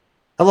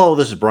Hello,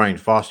 this is Brian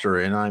Foster,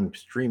 and I'm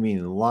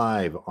streaming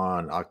live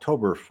on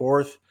October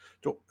 4th,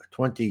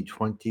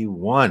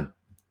 2021.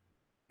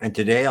 And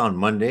today, on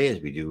Monday,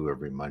 as we do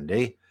every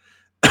Monday,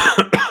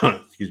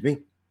 excuse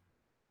me,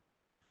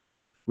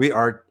 we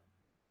are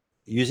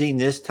using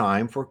this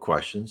time for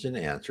questions and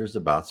answers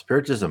about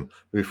Spiritism.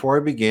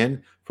 Before I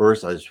begin,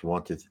 first, I just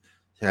want to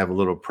have a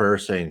little prayer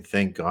saying,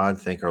 thank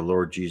God, thank our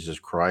Lord Jesus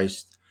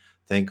Christ,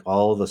 thank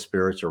all the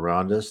spirits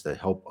around us that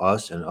help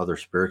us and other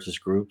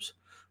Spiritist groups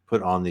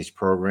put on these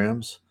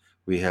programs.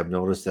 We have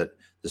noticed that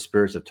the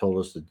spirits have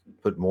told us to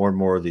put more and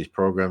more of these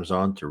programs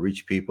on to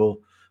reach people.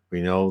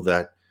 We know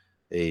that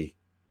a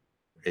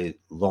a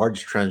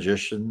large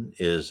transition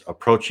is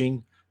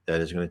approaching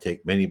that is going to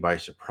take many by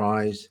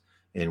surprise,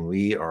 and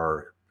we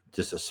are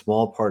just a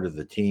small part of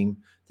the team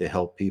to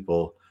help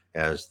people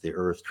as the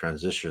earth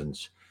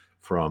transitions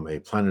from a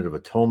planet of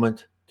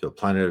atonement to a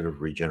planet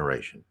of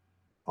regeneration.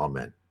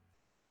 Amen.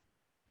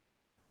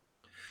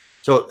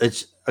 So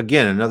it's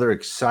again another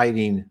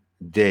exciting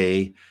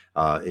day.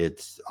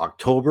 It's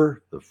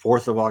October, the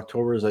 4th of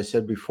October, as I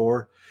said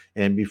before.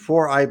 And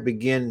before I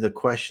begin the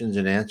questions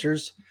and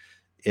answers,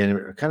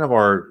 in kind of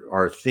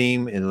our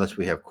theme, unless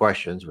we have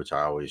questions, which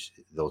I always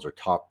those are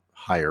top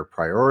higher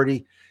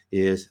priority,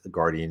 is the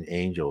guardian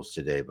angels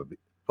today.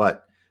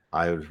 But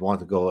I would want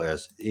to go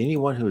as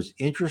anyone who is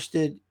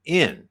interested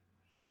in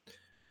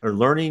or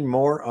learning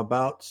more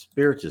about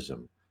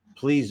Spiritism.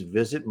 Please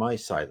visit my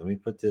site. Let me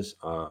put this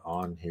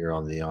on here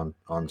on the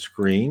on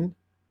screen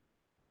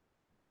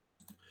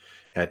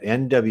at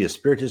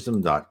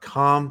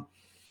nwspiritism.com,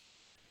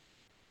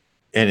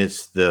 and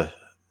it's the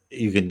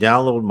you can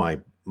download my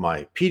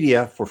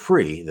PDF for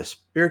free, the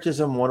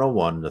Spiritism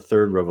 101, the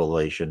third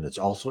revelation. It's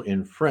also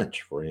in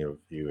French for any of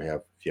you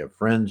have if you have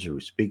friends who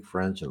speak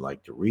French and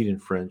like to read in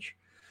French.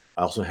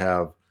 I also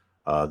have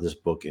this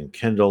book in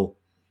Kindle,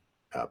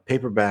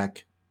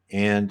 paperback,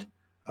 and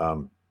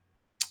um,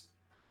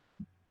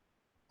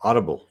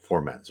 Audible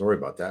format. Sorry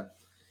about that.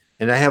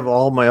 And I have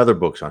all my other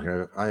books on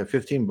here. I have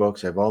 15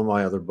 books. I have all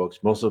my other books.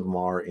 Most of them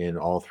are in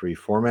all three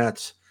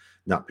formats,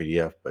 not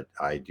PDF, but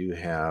I do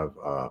have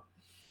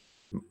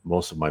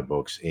most of my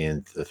books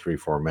in the three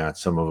formats.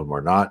 Some of them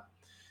are not.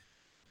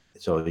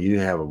 So you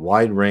have a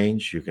wide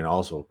range. You can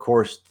also, of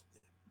course,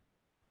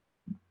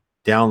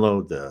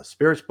 download the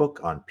Spirits book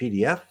on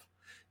PDF,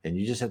 and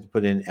you just have to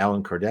put in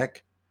Allan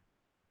Kardec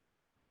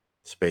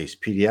space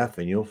PDF,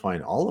 and you'll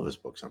find all of his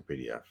books on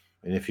PDF.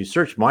 And if you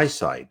search my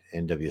site,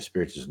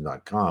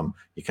 nwspiritism.com,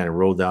 you kind of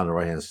roll down the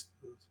right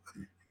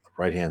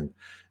hand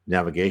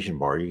navigation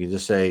bar. You can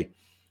just say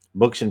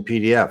books in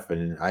PDF,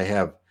 and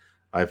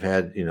I've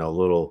had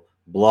little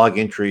blog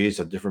entries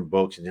of different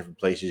books in different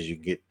places. You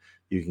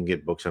can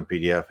get books on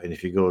PDF, and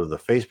if you go to the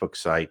Facebook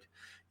site,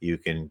 you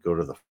can go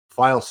to the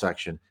file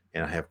section,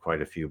 and I have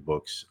quite a few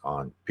books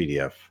on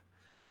PDF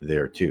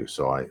there too.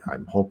 So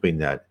I'm hoping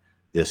that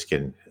this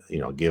can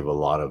give a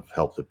lot of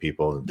help to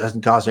people. It doesn't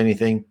cost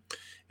anything.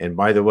 And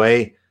by the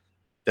way,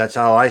 that's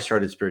how I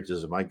started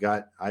Spiritism.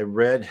 I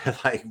read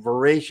like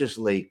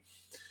voraciously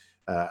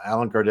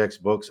Allan Kardec's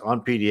books on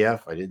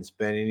PDF. I didn't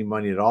spend any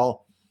money at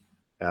all.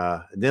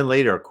 And then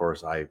later, of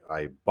course, I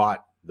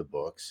bought the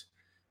books,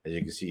 as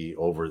you can see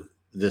over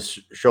this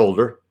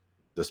shoulder,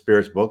 the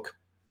Spirits book,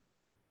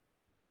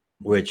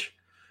 which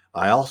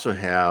I also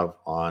have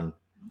on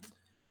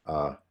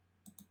my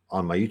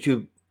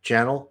YouTube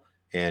channel.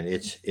 And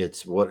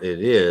it's what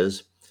it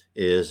is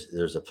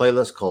there's a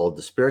playlist called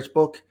the Spirits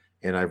book,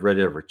 and I've read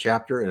every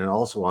chapter. And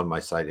also on my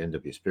site,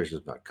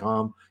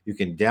 nwspiritism.com, you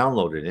can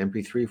download it in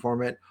MP3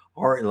 format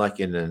or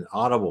like in an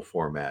Audible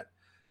format,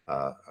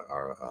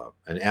 or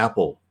an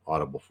Apple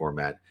Audible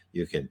format.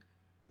 You can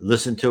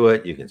listen to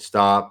it, you can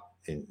stop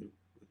and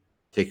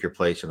take your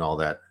place and all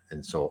that,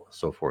 and so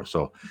forth.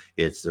 So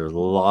there's a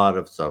lot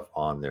of stuff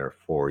on there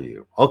for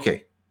you.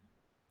 Okay,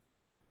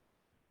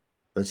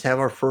 let's have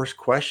our first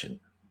question.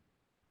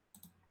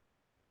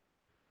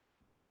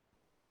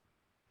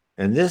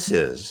 And this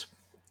is,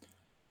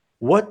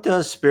 what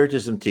does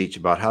Spiritism teach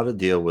about how to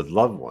deal with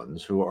loved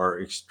ones who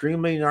are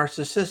extremely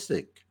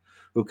narcissistic,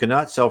 who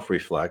cannot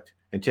self-reflect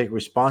and take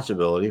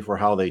responsibility for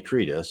how they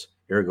treat us,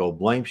 ergo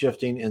blame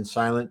shifting and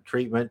silent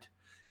treatment?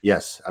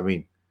 Yes, I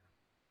mean,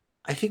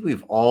 I think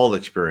we've all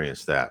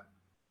experienced that.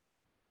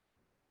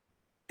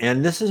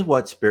 And this is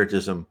what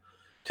Spiritism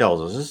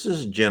tells us. This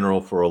is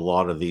general for a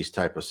lot of these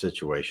type of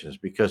situations,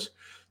 because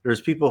there's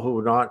people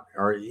who are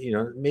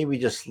maybe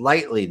just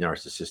slightly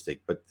narcissistic,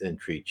 but then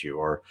treat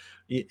you,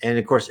 and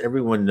of course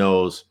everyone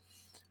knows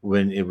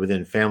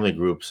within family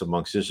groups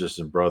among sisters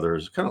and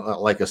brothers, kind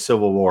of like a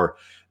civil war,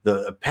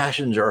 the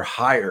passions are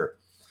higher.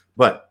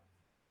 But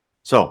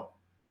so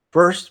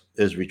first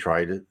is we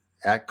try to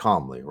act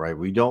calmly, right?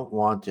 We don't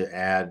want to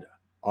add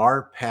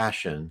our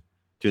passion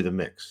to the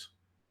mix.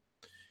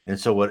 And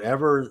so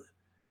whatever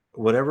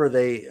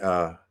they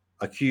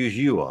accuse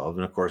you of,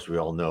 and of course we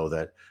all know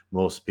that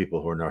most people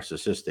who are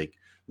narcissistic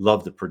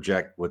love to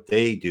project what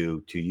they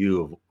do to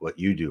you of what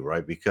you do,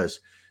 right? Because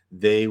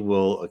they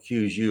will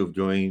accuse you of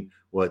doing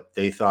what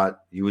they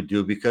thought you would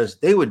do because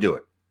they would do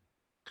it.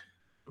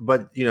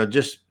 but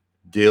just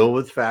deal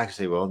with facts.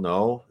 Say, well,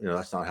 no,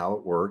 that's not how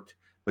it worked,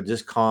 but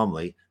just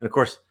calmly. And of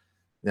course,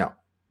 now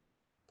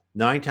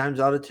 9 times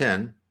out of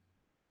 10,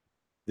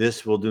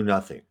 this will do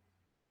nothing.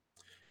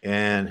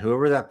 And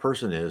whoever that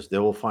person is, they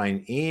will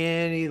find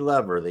any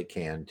lever they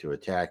can to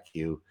attack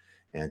you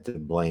and to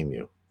blame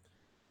you.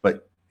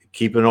 But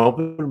keep an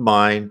open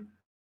mind.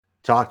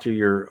 Talk to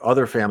your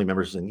other family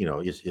members, and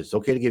it's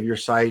okay to give your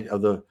side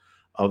of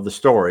the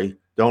story.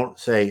 Don't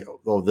say,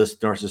 "Oh, this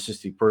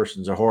narcissistic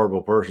person's a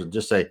horrible person."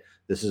 Just say,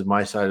 "This is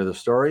my side of the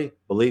story.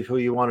 Believe who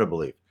you want to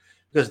believe,"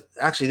 because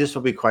actually, this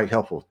will be quite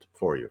helpful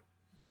for you.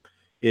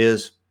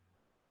 Is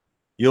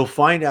you'll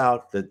find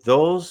out that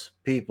those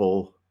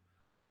people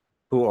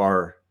who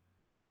are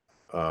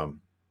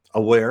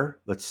aware,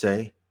 let's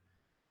say,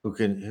 who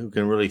can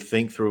really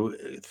think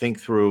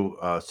through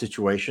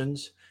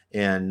situations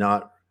and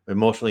not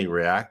emotionally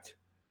react,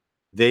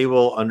 they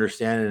will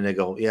understand and they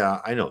go,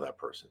 "Yeah, I know that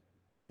person,"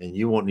 and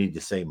you won't need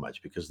to say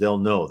much because they'll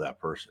know that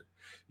person.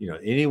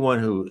 Anyone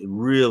who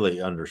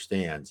really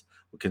understands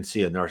can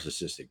see a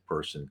narcissistic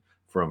person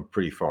from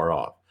pretty far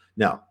off.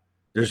 Now,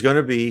 there's going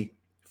to be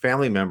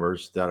family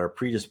members that are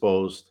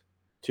predisposed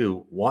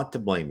to want to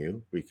blame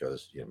you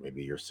because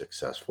maybe you're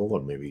successful,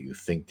 or maybe you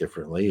think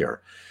differently,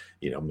 or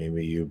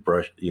maybe you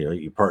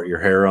part your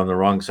hair on the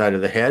wrong side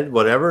of the head,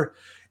 whatever.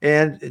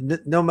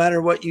 And no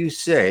matter what you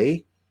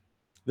say,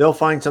 they'll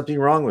find something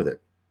wrong with it.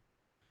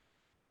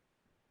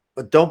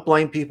 But don't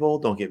blame people.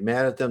 Don't get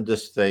mad at them.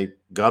 Just say,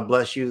 "God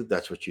bless you.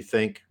 That's what you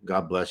think.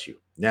 God bless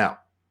you." Now,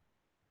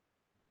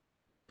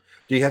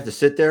 do you have to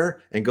sit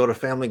there and go to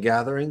family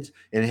gatherings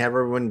and have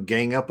everyone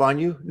gang up on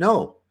you?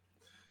 No,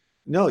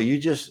 no. You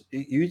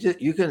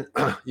can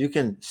you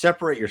can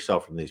separate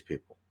yourself from these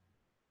people,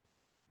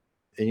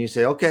 and you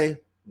say, "Okay,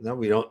 no,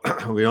 we don't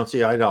we don't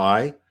see eye to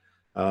eye."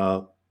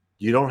 Uh,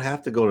 you don't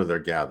have to go to their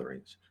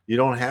gatherings. You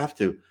don't have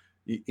to,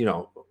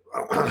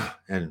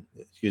 and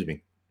excuse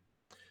me,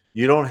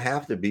 you don't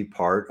have to be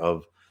part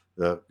of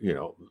the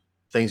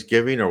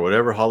Thanksgiving or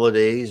whatever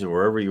holidays or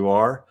wherever you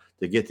are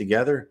to get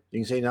together.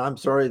 You can say, "No, I'm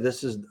sorry,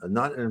 this is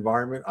not an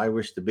environment I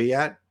wish to be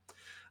at.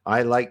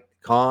 I like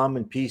calm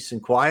and peace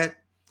and quiet,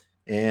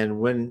 and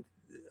when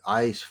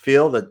I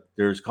feel that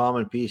there's calm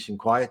and peace and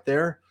quiet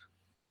there,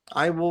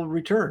 I will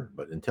return.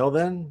 But until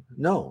then,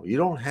 no, you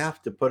don't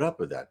have to put up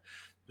with that.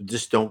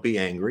 Just don't be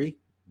angry,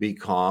 be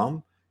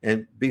calm,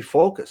 and be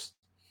focused."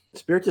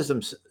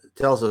 Spiritism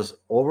tells us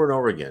over and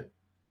over again,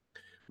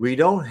 we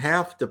don't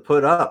have to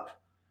put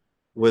up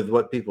with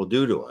what people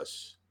do to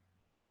us,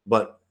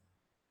 but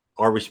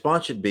our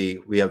response should be,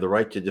 we have the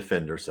right to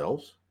defend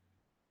ourselves.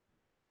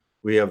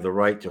 We have the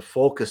right to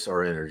focus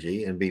our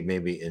energy and be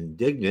maybe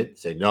indignant,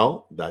 say,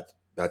 "No,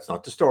 that's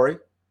not the story.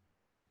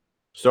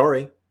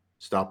 Sorry,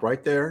 stop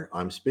right there.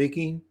 I'm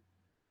speaking."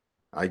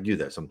 I do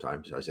that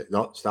sometimes. I say,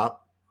 "No,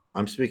 stop.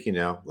 I'm speaking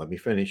now. Let me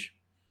finish."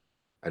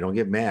 I don't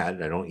get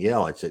mad. I don't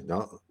yell. I say,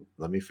 "No,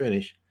 let me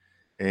finish,"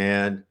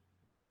 and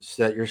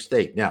set your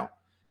state. Now,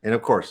 and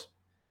of course,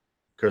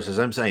 as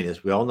I'm saying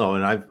this, we all know,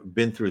 and I've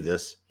been through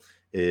this,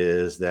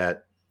 is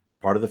that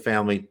part of the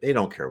family, they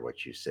don't care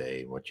what you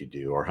say, what you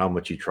do, or how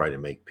much you try to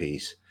make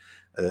peace.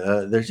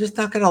 They're just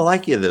not going to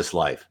like you this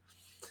life.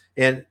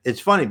 And it's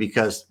funny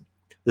because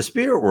the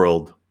spirit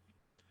world,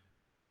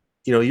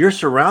 you're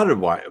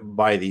surrounded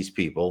by these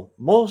people.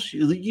 Most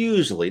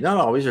usually, not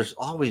always, there's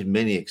always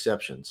many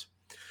exceptions.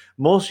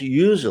 Most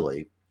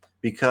usually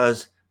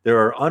because there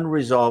are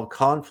unresolved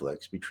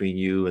conflicts between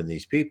you and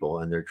these people,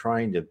 and they're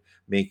trying to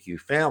make you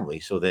family.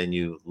 So then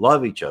you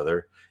love each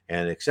other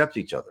and accept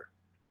each other.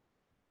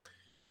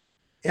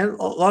 And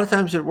a lot of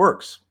times it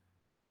works.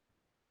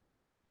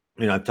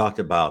 I've talked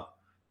about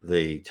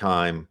the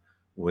time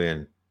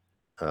when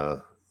uh,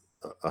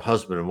 a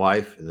husband and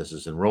wife, and this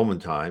is in Roman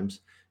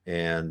times,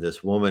 and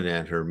this woman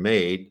and her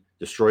maid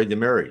destroyed the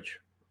marriage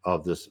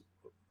of this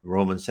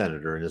Roman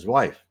senator and his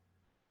wife.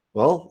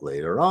 Well,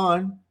 later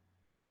on,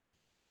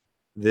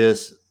 the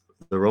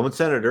Roman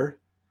senator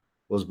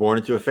was born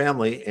into a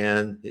family,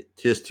 and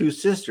his two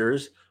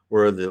sisters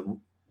were the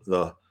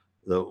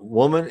the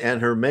woman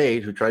and her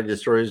maid who tried to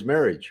destroy his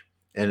marriage.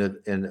 And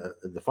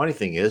the funny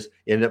thing is,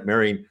 he ended up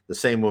marrying the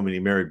same woman he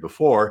married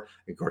before.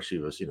 Of course, she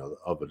was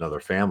of another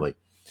family.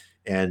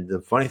 And the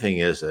funny thing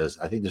is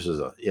I think this was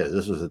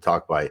a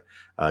talk by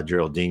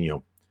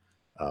Geraldino,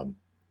 um,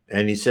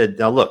 and he said,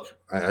 "Now look,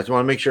 I just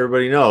want to make sure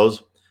everybody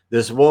knows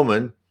this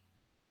woman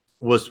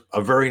was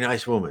a very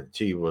nice woman.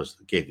 She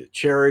gave to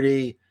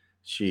charity.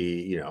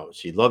 She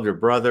loved her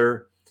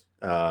brother,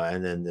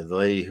 and then the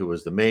lady who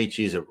was the maid,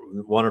 she's a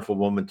wonderful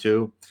woman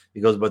too." He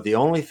goes, "But the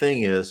only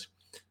thing is,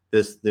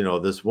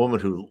 this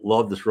woman who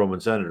loved this Roman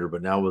senator,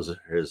 but now was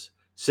his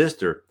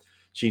sister.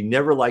 She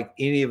never liked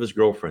any of his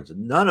girlfriends.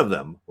 None of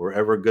them were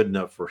ever good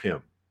enough for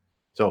him.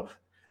 So,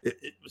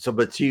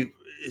 but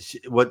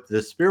what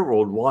the spirit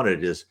world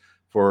wanted is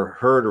for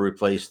her to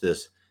replace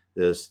this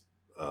this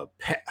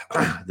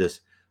this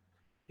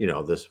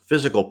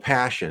physical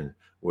passion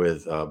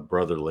with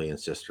brotherly and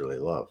sisterly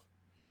love."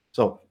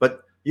 So,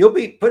 but you'll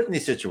be put in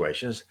these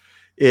situations.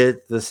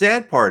 The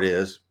sad part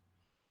is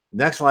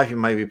Next life, you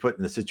might be put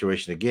in the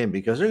situation again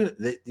because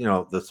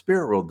the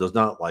spirit world does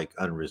not like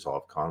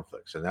unresolved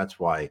conflicts, and that's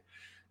why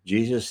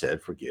Jesus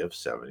said, "Forgive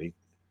 70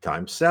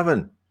 times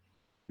 7,"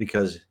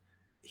 because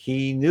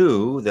he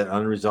knew that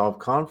unresolved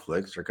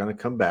conflicts are going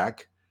to come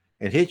back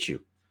and hit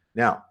you.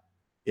 Now,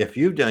 if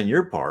you've done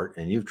your part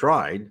and you've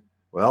tried,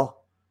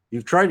 well,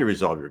 you've tried to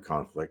resolve your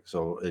conflict,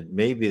 so it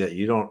may be that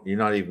you're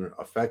not even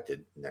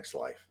affected next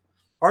life.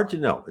 Hard to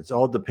know. It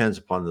all depends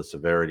upon the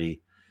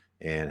severity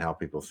and how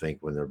people think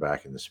when they're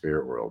back in the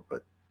spirit world.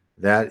 But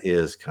that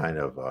is kind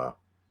of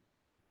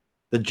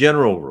the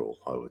general rule,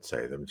 I would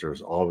say.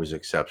 There's always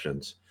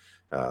exceptions.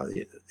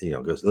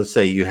 Because let's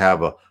say you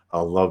have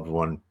a loved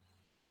one,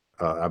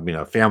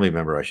 a family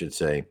member, I should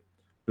say,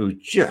 who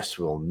just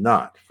will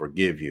not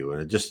forgive you,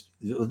 and it just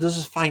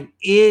doesn't find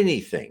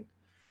anything.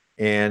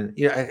 And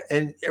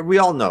and we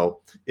all know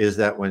is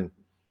that when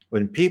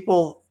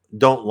people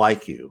don't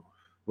like you,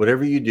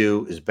 whatever you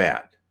do is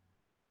bad.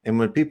 And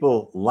when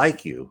people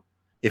like you,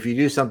 if you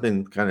do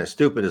something kind of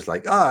stupid, it's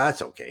like, oh,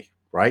 that's okay,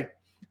 right?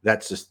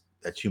 That's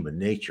human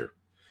nature.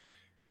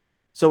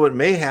 So what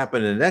may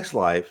happen in the next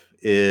life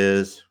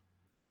is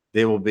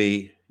they will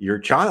be your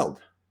child,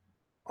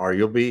 or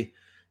you'll be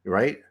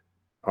right,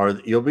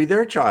 or you'll be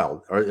their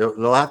child, or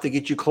they'll have to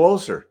get you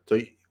closer. So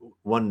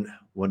one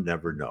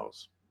never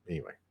knows.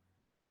 Anyway,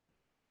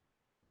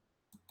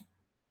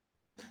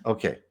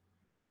 okay.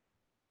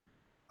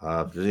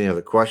 If there's any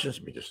other questions,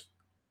 let me just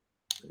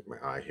get my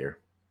eye here.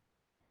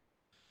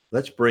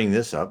 Let's bring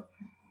this up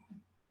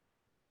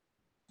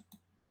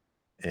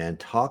and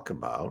talk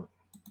about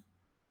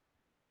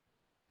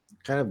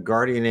kind of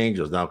guardian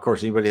angels. Now, of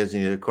course, anybody has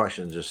any other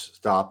questions, just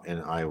stop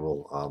and I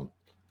will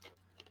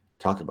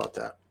talk about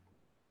that.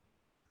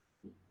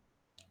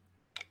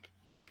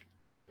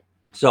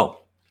 So,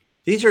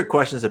 these are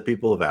questions that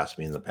people have asked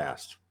me in the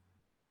past.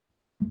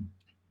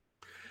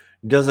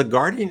 Does a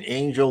guardian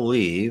angel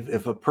leave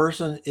if a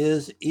person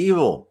is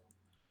evil?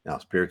 Now,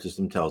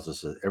 Spiritism tells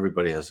us that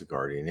everybody has a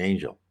guardian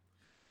angel,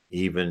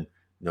 even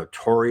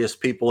notorious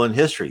people in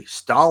history,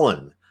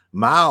 Stalin,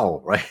 Mao,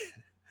 right?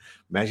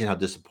 Imagine how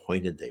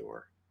disappointed they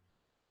were.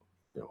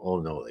 Oh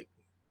no, they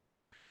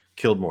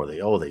killed more.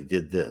 They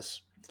did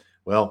this.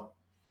 Well,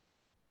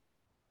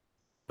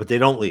 but they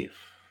don't leave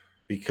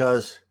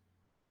because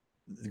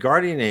the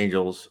guardian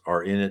angels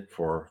are in it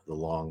for the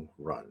long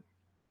run.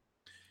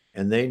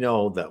 And they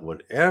know that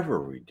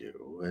whatever we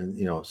do,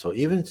 and so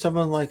even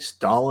someone like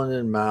Stalin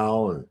and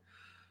Mao and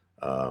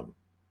um,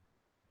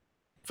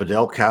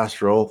 Fidel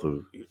Castro,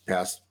 who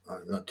passed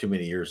not too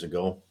many years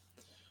ago,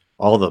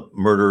 all the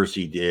murders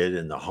he did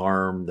and the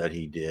harm that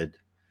he did,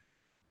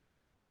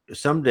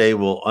 someday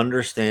we'll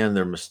understand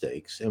their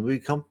mistakes and we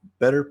become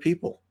better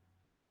people.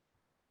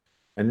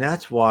 And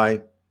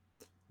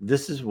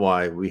this is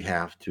why we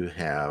have to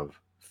have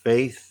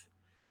faith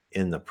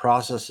in the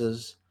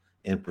processes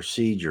and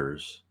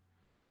procedures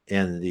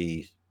and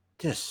the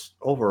just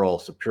overall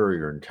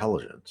superior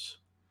intelligence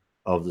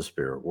of the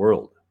spirit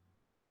world.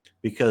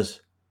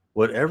 Because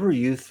whatever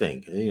you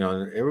think,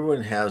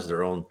 everyone has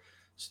their own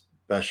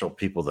special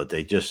people that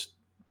they just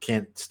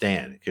can't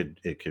stand.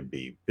 It could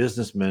be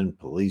businessmen,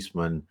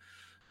 policemen,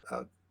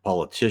 uh,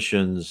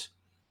 politicians.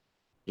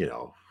 It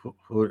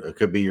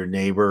could be your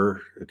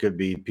neighbor. It could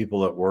be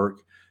people at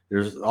work.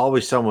 There's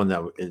always someone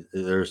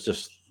there's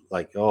just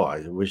like, oh,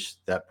 I wish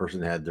that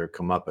person had their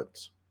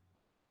comeuppance.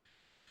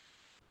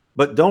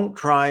 But don't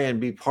try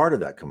and be part of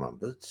that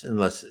comeuppance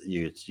unless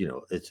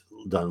it's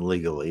done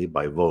legally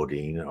by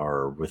voting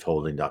or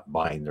withholding, not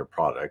buying their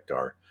product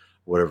or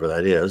whatever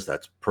that is.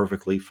 That's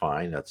perfectly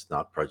fine. That's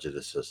not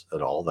prejudice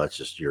at all. That's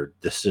just your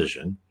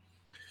decision.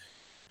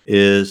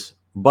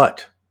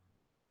 But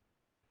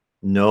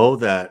know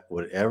that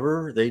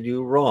whatever they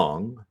do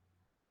wrong,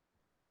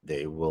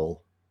 they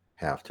will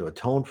have to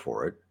atone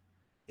for it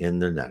in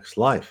their next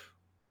life.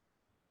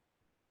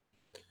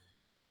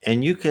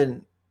 And you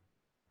can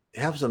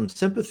have some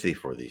sympathy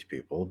for these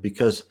people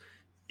because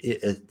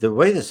the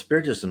way the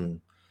Spiritism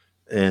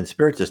and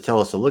Spiritists tell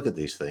us to look at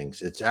these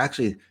things, it's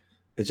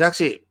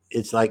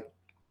like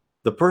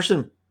the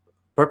person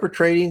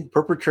perpetrating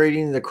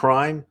the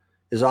crime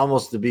is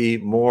almost to be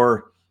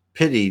more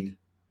pitied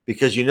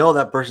because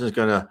that person is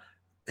going to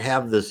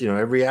have this.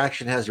 Every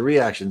action has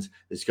reactions.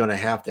 It's going to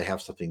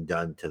have something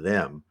done to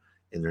them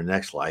in their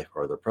next life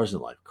or their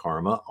present life.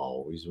 Karma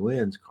always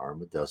wins.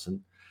 Karma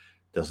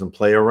doesn't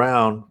play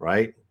around,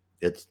 right?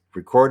 It's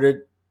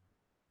recorded.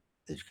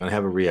 It's going to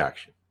have a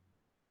reaction.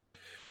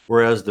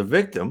 Whereas the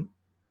victim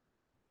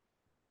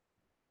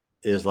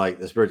is like,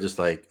 the spirit just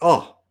like,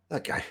 oh,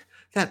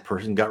 that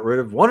person got rid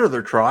of one of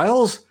their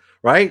trials,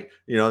 right?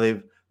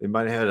 They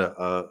might have had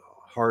a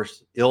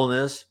harsh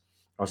illness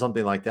or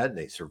something like that, and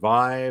they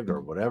survived or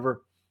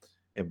whatever.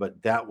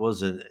 But that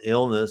was an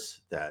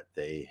illness that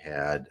they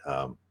had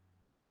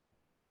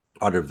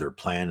part of their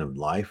plan of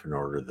life in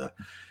order to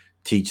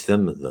teach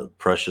them the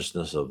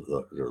preciousness of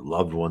their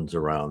loved ones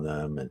around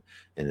them,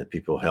 and the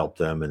people help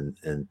them,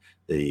 and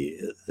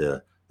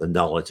the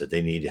knowledge that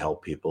they need to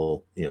help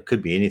people. It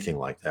could be anything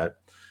like that.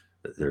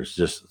 There's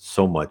just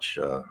so much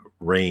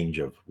range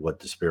of what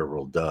the spirit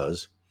world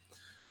does.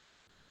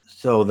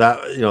 So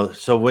that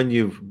so when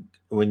you've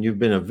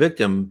been a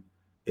victim,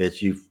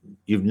 it's you've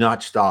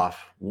notched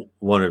off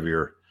one of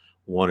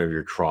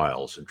your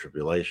trials and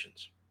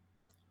tribulations.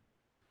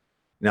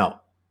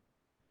 Now,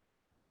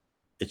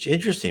 it's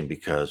interesting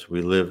because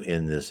we live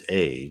in this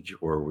age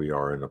where we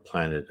are in a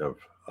planet of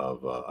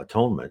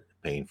atonement,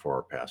 paying for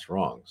our past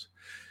wrongs,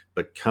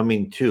 but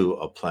coming to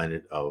a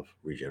planet of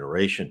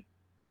regeneration.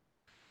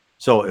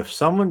 So if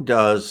someone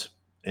does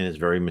and is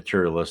very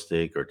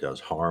materialistic or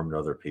does harm to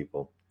other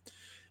people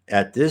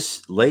at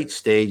this late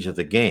stage of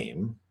the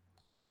game,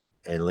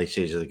 and late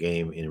stage of the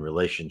game in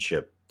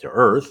relationship to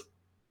Earth,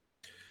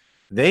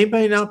 they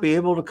may not be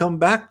able to come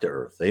back to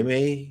Earth. They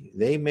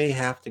may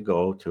have to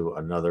go to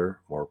another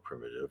more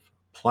primitive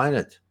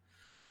planet.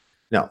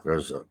 Now,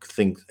 there's a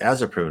thing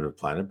as a primitive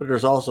planet, but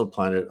there's also a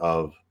planet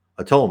of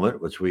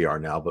atonement, which we are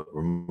now, but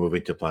we're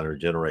moving to planet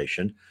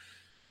regeneration.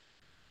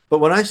 But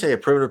when I say a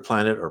primitive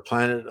planet or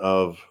planet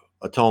of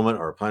atonement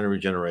or planet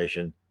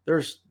regeneration,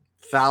 there's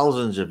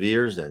thousands of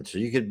years then. So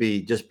you could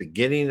be just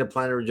beginning a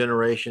planet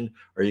regeneration,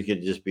 or you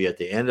could just be at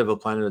the end of a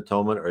planet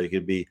atonement, or you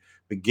could be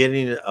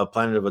beginning a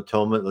planet of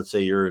atonement. Let's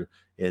say you're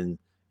in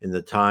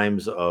the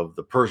times of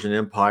the Persian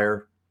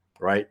Empire,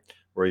 right?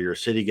 Where your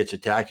city gets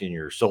attacked and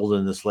you're sold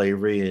into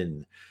slavery,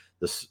 and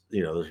there's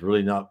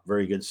really not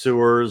very good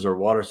sewers or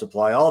water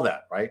supply, all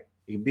that, right?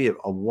 It can be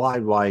a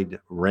wide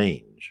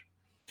range.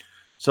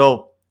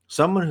 So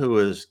someone who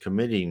is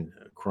committing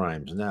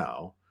crimes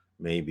now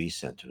may be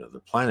sent to another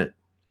planet.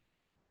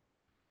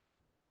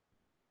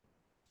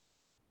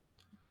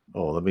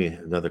 Oh,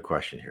 another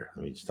question here.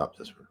 Let me stop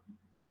this one.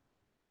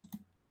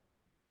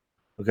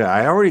 Okay,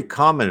 I already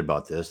commented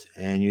about this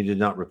and you did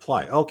not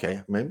reply.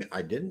 Okay, maybe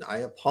I didn't. I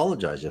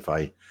apologize if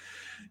I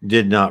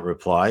did not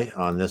reply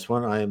on this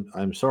one.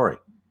 I'm sorry.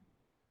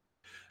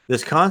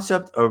 This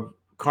concept of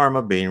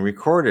karma being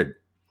recorded.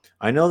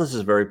 I know this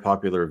is a very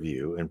popular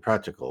view and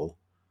practical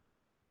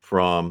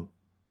from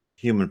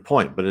human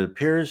point, but it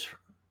appears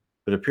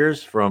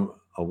from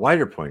a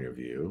wider point of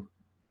view.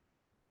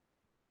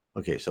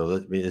 Okay, so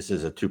this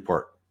is a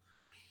two-part.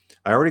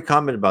 I already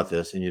commented about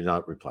this and you did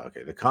not reply.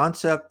 Okay, the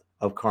concept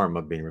of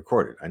karma being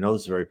recorded. I know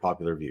this is a very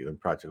popular view and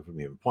practical from a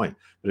human point,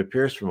 but it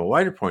appears from a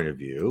wider point of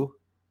view,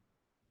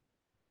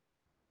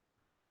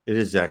 it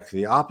is exactly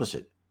the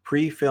opposite.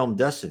 Pre-filmed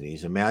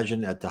destinies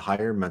imagined at the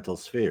higher mental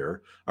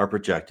sphere are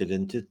projected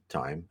into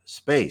time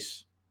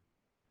space.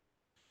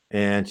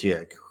 And she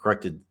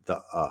corrected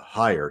the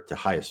higher to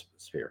highest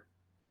sphere.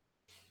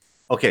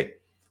 Okay,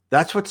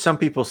 that's what some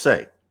people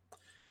say.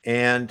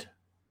 And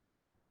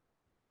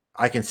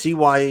I can see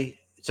why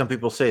some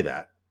people say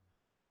that.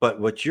 But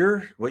what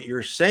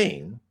you're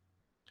saying,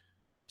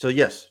 so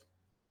yes,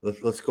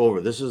 let's go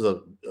over. This is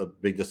a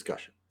big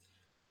discussion.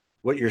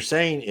 What you're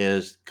saying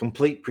is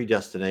complete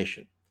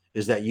predestination,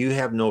 is that you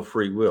have no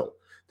free will.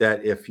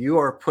 That if you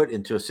are put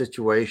into a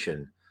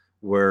situation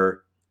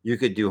where you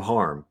could do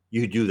harm,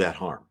 you do that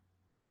harm.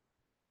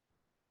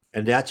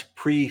 And that's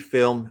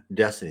pre-film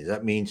destiny.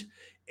 That means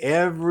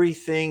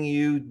everything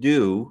you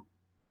do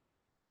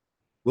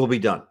will be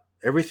done.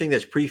 Everything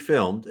that's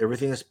pre-filmed,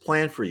 everything that's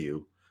planned for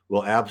you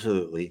will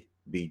absolutely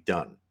be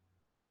done.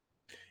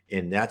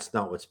 And that's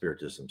not what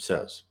Spiritism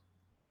says.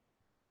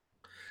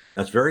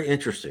 That's very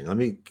interesting. Let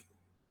me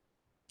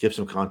give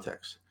some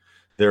context.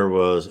 There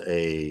was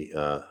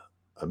a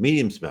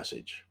medium's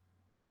message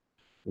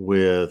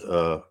with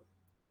the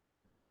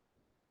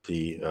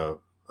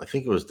I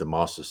think it was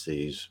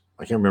Demosthenes.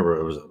 I can't remember.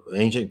 It was an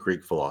ancient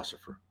Greek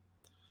philosopher,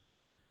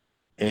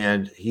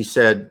 and he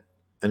said,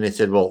 and they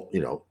said, well,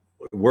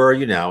 where are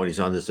you now? And he's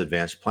on this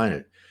advanced planet.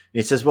 And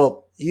he says,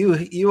 well,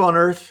 you on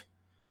Earth,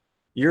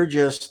 you're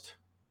just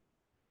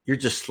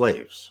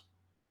slaves.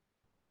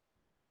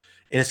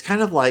 And it's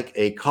kind of like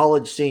a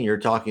college senior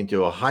talking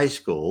to a high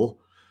schooler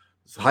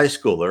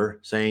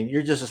saying,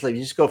 you're just a slave.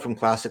 You just go from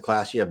class to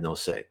class. You have no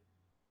say.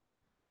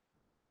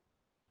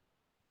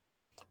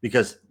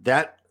 Because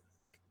that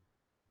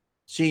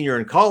senior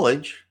in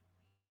college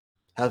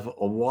has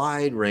a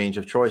wide range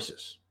of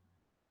choices.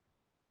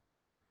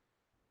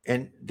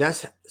 And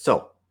that's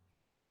so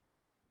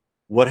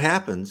what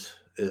happens,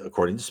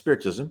 according to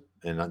Spiritism,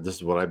 and this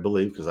is what I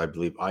believe, because I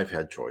believe I've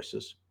had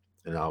choices.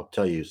 And I'll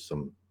tell you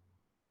some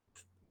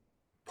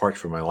parts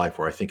from my life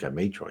where I think I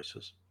made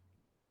choices.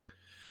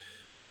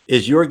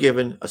 Is you're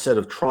given a set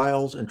of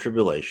trials and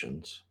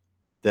tribulations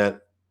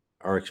that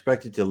are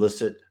expected to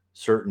elicit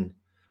certain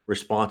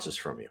responses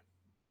from you.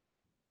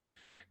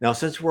 Now,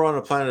 since we're on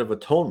a planet of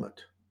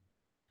atonement,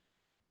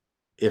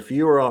 if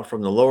you are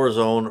from the lower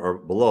zone or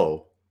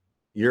below,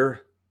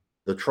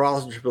 the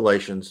trials and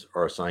tribulations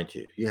are assigned to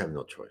you. You have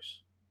no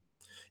choice.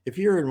 If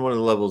you're in one of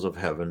the levels of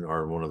heaven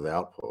or in one of the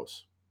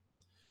outposts,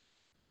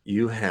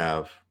 you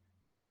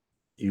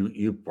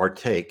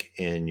partake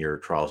in your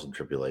trials and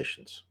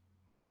tribulations.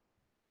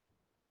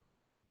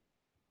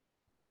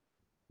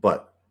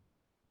 But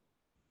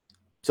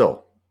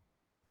so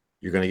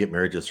you're going to get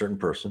married to a certain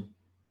person.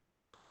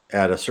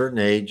 At a certain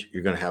age,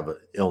 you're going to have an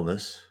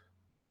illness.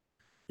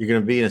 You're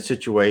going to be in a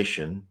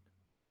situation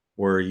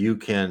where you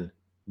can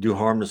do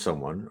harm to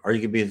someone, or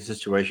you can be in a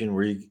situation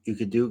where you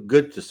could do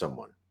good to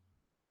someone.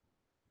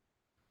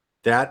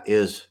 That's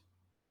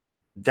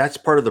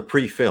part of the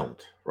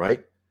pre-filmed,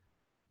 right?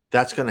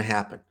 That's going to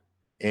happen.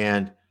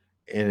 And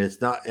it's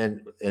not,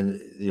 and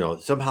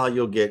somehow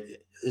you'll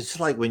get, it's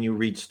like when you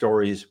read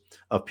stories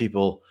of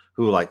people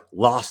who like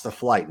lost a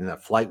flight and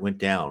that flight went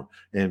down,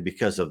 and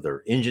because of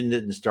their engine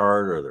didn't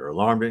start or their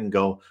alarm didn't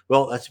go.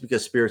 Well, that's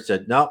because spirit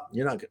said, no,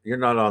 you're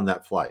not on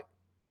that flight.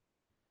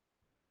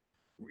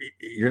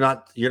 You're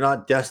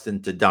not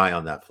destined to die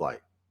on that flight.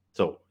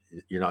 So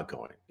you're not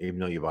going, even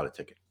though you bought a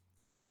ticket.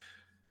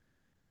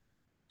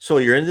 So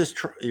you're in this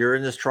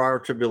trial or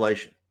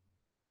tribulation.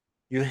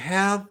 You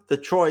have the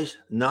choice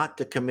not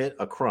to commit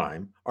a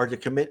crime or to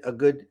commit a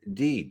good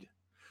deed.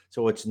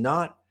 So it's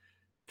not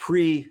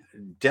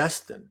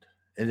predestined.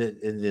 And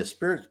in the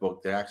Spirit's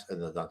book,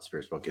 not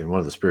Spirit's book, in one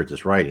of the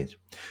Spiritist writings,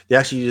 they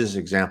actually use this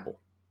example.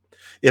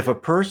 If a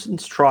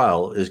person's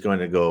trial is going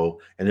to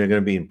go and they're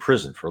going to be in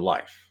prison for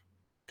life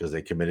because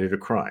they committed a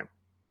crime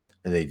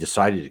and they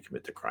decided to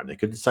commit the crime, they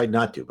could decide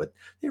not to, but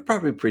they're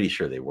probably pretty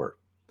sure they were.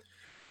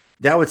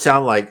 That would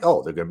sound like,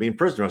 oh, they're going to be in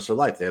prison the rest of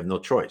their life. They have no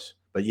choice.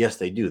 But yes,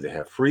 they do. They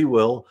have free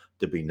will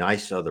to be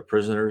nice to other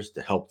prisoners,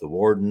 to help the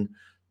warden,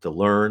 to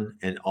learn,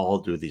 and all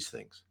do these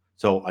things.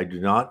 So I do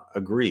not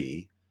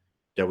agree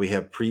that we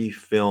have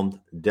pre-filmed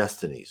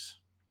destinies.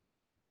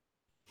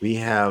 We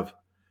have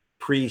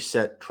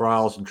preset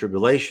trials and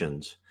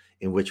tribulations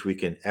in which we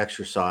can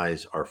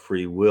exercise our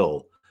free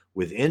will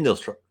within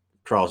those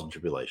trials and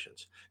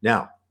tribulations.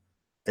 Now,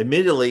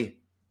 admittedly,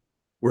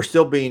 we're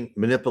still being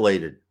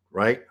manipulated,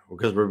 right?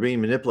 Because we're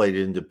being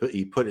manipulated into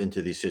put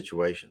into these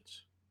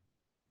situations.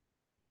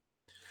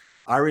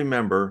 I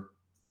remember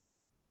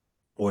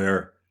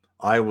where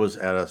I was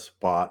at a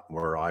spot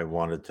where I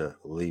wanted to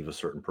leave a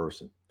certain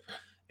person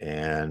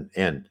and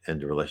end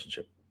the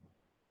relationship.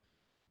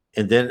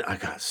 And then I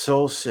got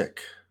so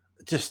sick,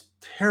 just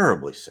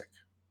terribly sick.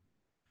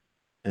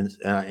 And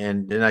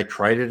then I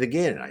tried it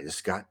again, and I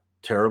just got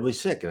terribly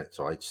sick, and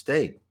so I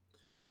stayed.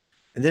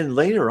 And then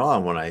later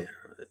on, when I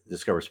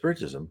discovered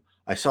Spiritism,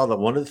 I saw that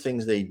one of the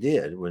things they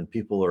did when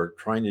people are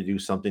trying to do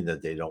something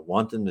that they don't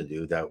want them to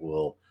do, that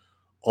will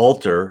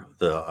alter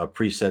a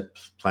preset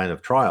plan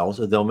of trials,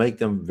 they'll make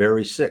them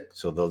very sick.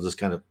 So they'll just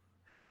kind of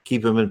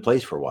keep them in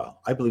place for a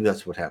while. I believe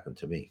that's what happened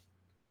to me.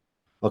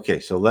 Okay,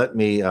 so let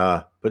me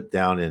put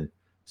down in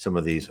some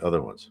of these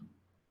other ones.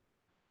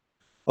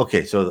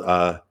 Okay,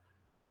 so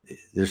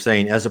they're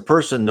saying, as a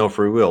person, no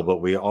free will, but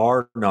we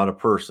are not a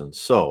person.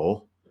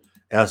 So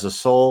as a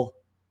soul,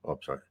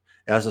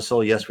 as a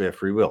soul, yes, we have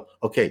free will.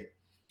 Okay,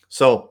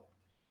 so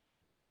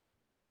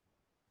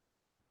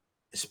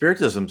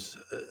Spiritism's,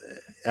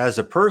 as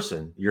a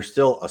person, you're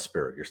still a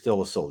spirit. You're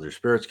still a soul. Your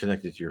spirit's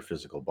connected to your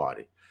physical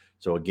body.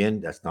 So again,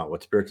 that's not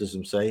what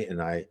Spiritism say.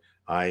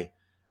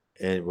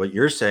 And what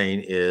you're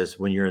saying is,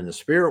 when you're in the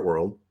spirit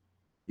world,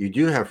 you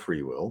do have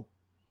free will,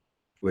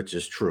 which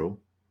is true,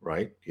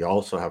 right? You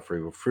also have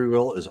free will. Free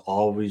will is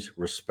always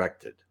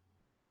respected,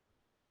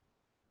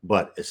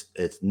 but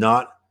it's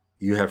not.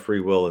 You have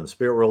free will in the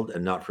spirit world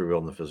and not free will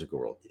in the physical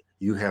world.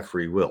 You have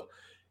free will.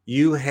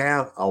 You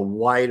have a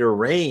wider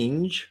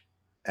range,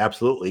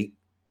 absolutely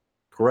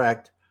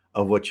correct,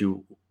 of what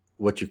you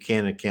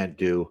can and can't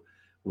do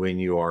when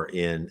you are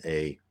in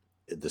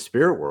the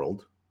spirit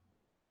world.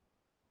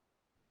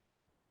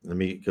 Let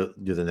me go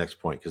do the next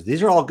point, because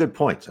these are all good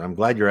points, and I'm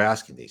glad you're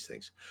asking these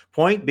things.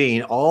 Point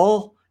being,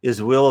 all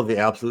is will of the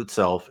absolute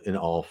self in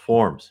all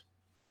forms.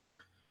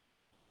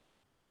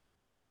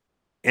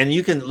 And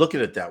you can look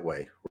at it that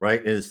way, right?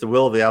 And it's the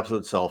will of the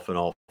absolute self in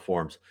all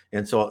forms.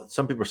 And so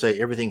some people say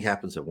everything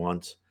happens at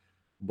once,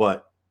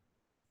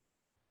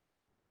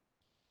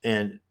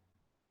 and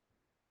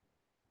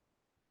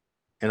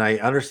I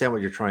understand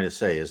what you're trying to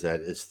say, is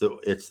that it's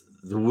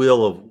the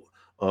will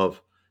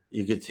of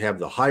you get to have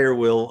the higher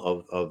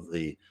will of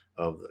the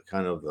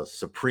kind of the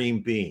supreme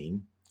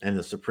being and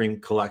the supreme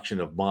collection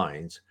of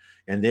minds,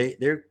 and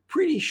they're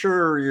pretty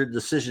sure your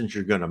decisions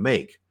you're going to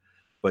make,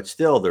 but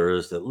still there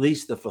is at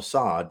least the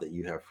facade that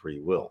you have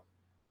free will.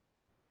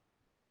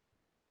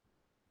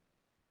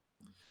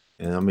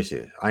 And let me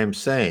see. I am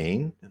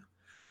saying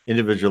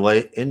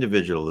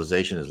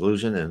individualization is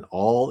illusion, and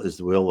all is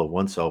the will of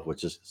oneself,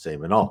 which is the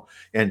same in all.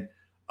 And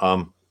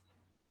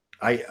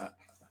I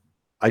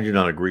do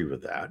not agree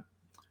with that.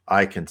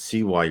 I can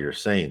see why you're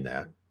saying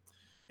that.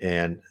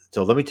 And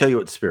so let me tell you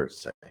what the spirits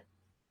say.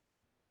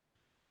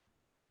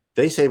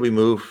 They say we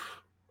move.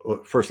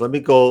 First, let me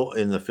go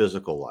in the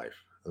physical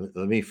life.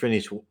 Let me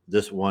finish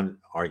this one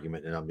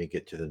argument, and let me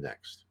get to the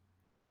next.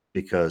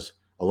 Because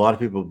a lot of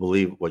people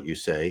believe what you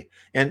say.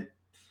 And,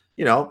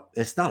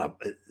 it's not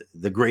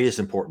the greatest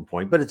important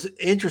point, but it's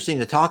interesting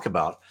to talk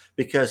about,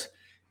 because,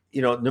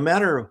 no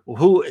matter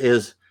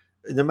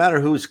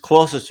who's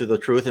closest to the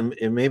truth,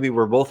 and maybe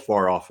we're both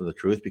far off from the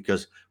truth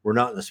because we're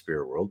not in the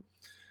spirit world.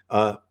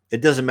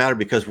 It doesn't matter,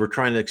 because we're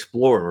trying to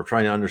explore and we're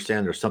trying to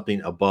understand there's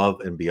something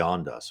above and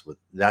beyond us.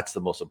 That's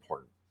the most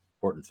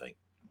important thing.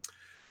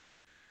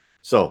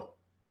 So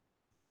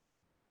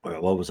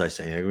What was I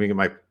saying? Let me get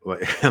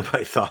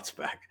my thoughts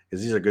back,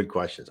 because these are good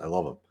questions. I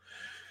love them.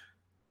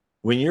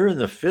 When you're in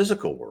the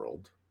physical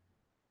world,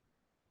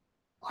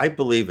 I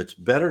believe it's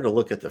better to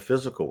look at the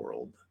physical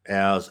world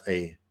as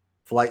a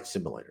flight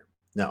simulator.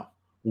 Now,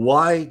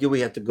 why do we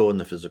have to go in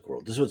the physical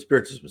world? This is what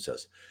Spiritism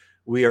says.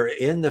 We are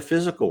in the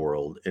physical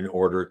world in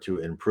order to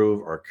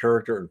improve our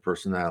character and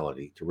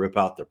personality, to rip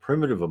out the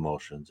primitive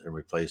emotions and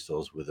replace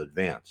those with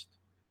advanced.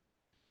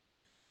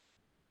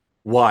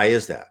 Why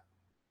is that?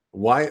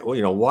 Why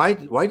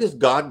does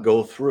God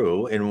go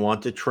through and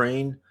want to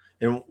train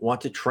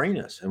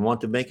us and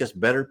want to make us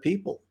better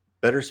people,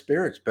 better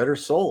spirits, better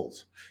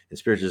souls? And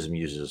Spiritism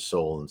uses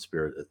soul and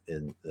spirit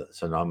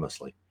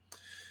synonymously,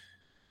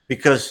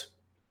 because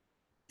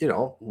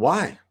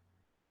why?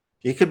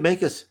 He could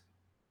make us,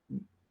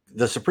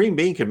 the Supreme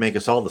Being could make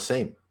us all the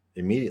same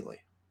immediately.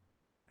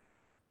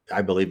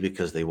 I believe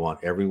because they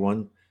want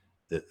everyone,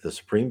 the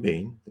Supreme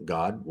Being,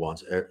 God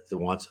wants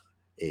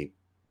a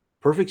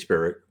perfect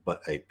spirit,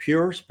 but a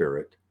pure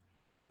spirit,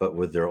 but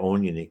with their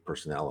own unique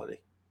personality.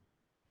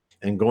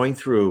 And going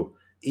through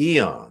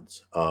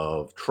eons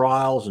of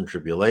trials and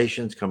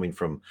tribulations, coming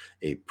from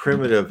a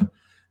primitive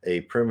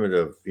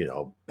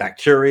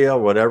bacteria,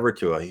 whatever,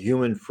 to a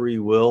human free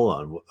will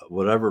on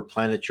whatever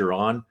planet you're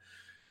on,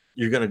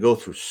 you're going to go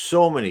through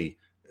so many,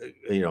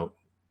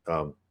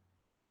 um,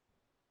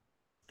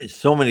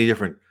 so many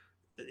different,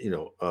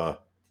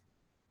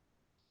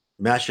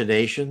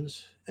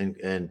 machinations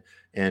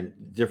and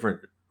different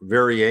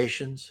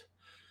variations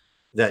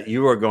that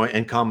you are going,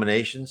 and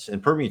combinations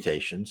and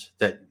permutations,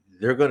 that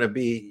they're going to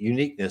be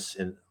uniqueness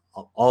in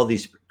all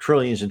these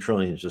trillions and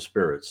trillions of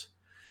spirits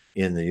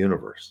in the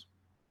universe.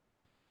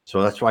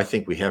 So that's why I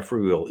think we have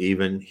free will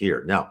even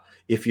here. Now,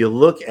 if you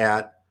look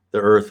at the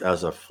Earth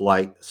as a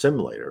flight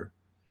simulator,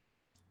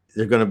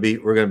 we're going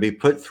to be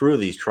put through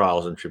these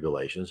trials and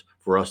tribulations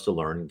for us to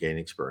learn and gain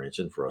experience,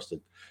 and for us to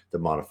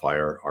modify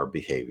our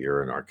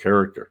behavior and our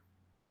character.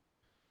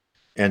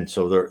 And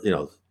so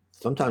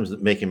sometimes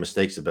making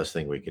mistakes is the best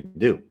thing we can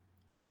do.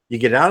 You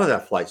get out of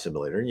that flight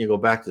simulator and you go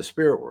back to the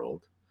spirit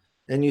world,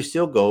 and you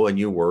still go and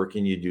you work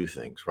and you do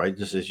things, right?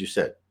 Just as you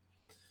said.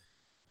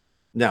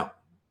 Now,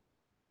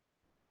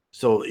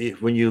 so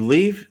when you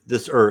leave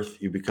this earth,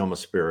 you become a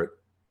spirit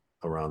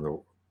around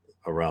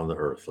the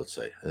earth, let's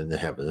say, in the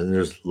heavens. And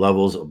there's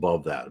levels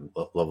above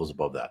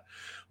that.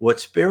 What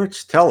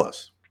spirits tell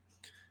us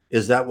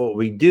is that what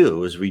we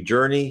do is we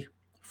journey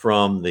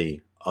from the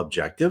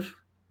objective,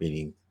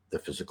 meaning the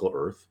physical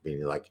earth,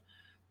 meaning like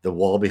the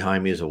wall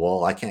behind me is a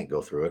wall. I can't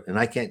go through it and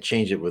I can't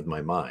change it with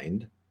my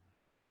mind,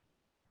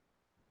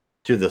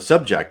 to the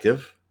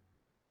subjective,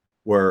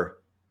 where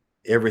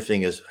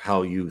everything is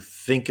how you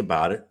think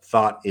about it.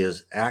 Thought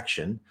is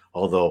action.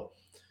 Although,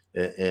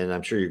 and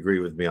I'm sure you agree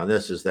with me on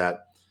this, is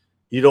that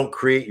you don't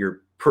create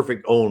your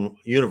perfect own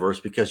universe,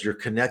 because you're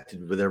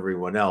connected with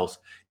everyone else,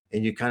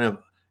 and you kind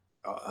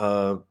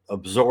of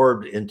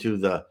absorbed into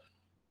the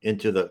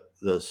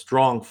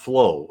strong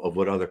flow of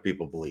what other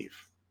people believe,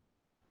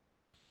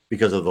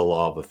 because of the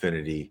law of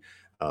affinity.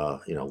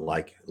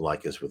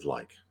 Like is with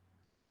like.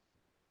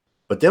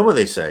 But then when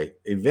they say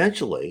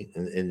eventually,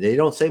 and they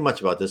don't say much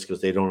about this because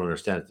they don't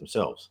understand it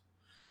themselves,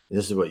 and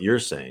this is what you're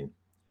saying,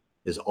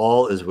 is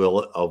all is will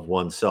of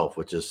oneself,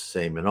 which is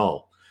same in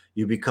all.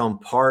 You become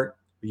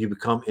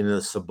in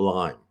the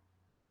sublime.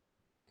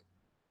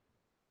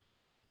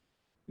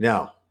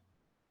 Now,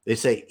 they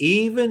say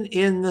even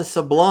in the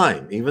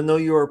sublime, even though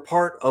you are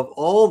part of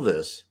all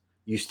this,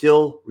 you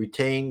still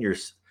retain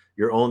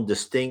your own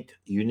distinct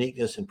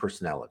uniqueness and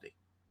personality.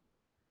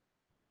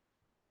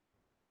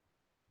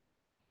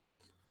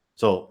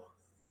 So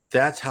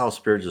that's how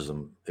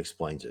Spiritism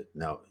explains it.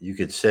 Now, you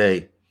could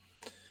say,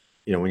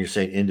 when you're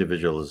saying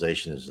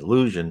individualization is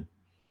illusion,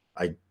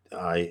 I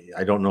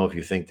don't know if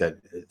you think that.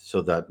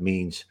 So that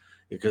means,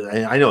 because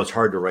I know it's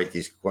hard to write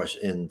these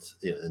questions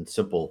in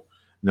simple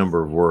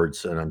number of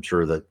words, and I'm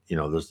sure that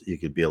you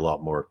could be a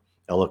lot more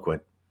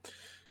eloquent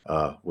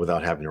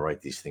without having to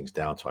write these things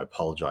down. So I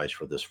apologize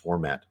for this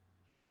format.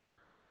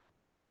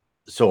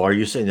 So are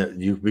you saying that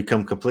you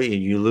become complete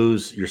and you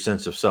lose your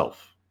sense of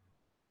self?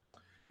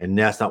 And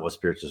that's not what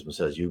Spiritism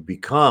says. You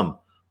become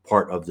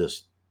part of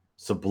this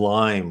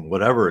sublime,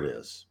 whatever it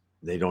is.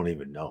 They don't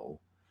even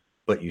know,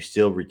 but you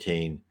still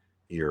retain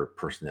your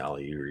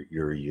personality,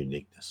 your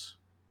uniqueness.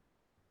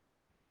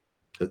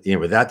 But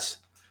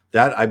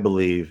that I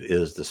believe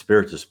is the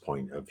Spiritist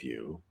point of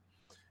view.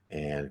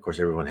 And of course,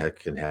 everyone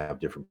can have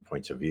different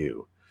points of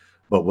view.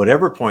 But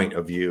whatever point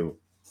of view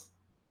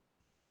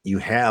you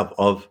have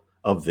of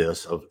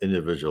this, of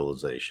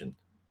individualization.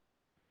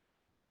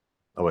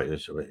 Oh, wait,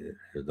 here's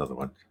another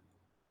one.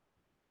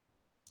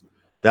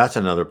 That's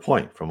another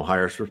point. From a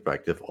higher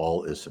perspective,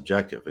 all is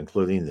subjective,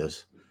 including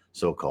this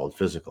so-called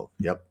physical.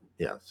 Yep.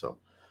 Yeah. So,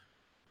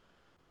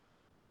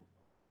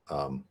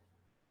 from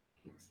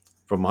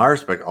a higher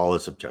perspective, all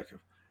is subjective,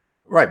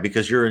 right?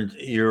 Because you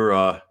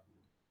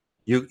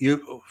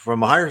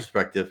from a higher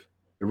perspective,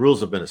 the rules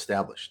have been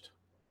established,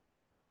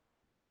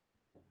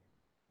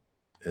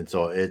 And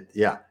so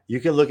you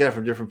can look at it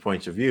from different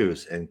points of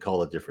views and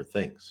call it different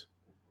things.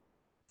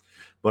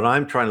 But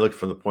I'm trying to look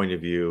from the point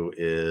of view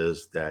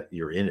is that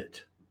you're in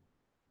it,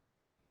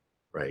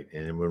 right?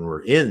 And when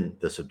we're in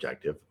the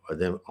subjective,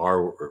 then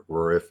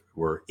if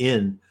we're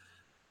in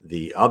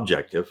the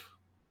objective,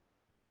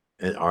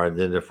 and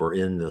then if we're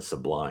in the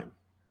sublime.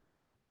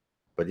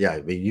 But yeah,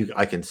 I mean,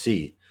 I can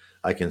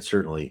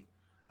certainly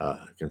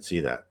can see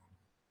that.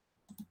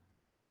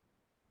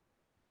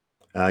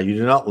 You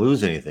do not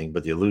lose anything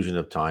but the illusion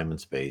of time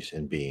and space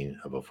and being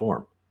of a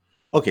form.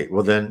 Okay,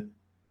 well then,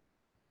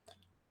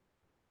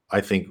 I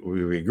think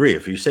we agree.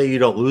 If you say you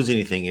don't lose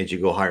anything as you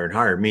go higher and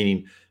higher,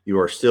 meaning you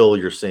are still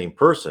your same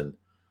person,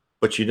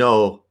 but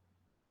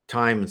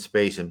time and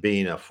space and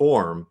being a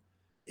form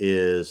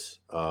is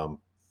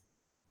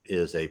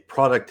a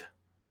product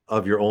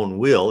of your own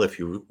will. Uh,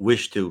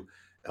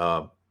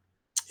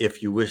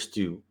 if you wish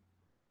to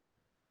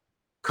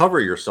cover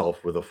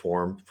yourself with a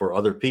form for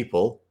other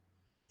people,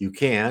 you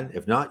can.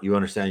 If not, you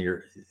understand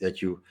you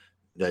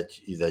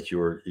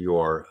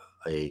are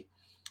a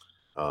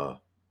uh,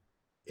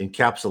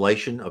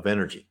 encapsulation of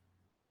energy,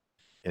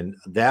 and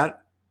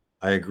that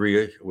I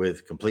agree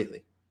with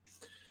completely.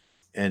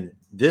 And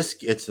this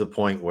gets to the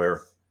point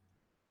where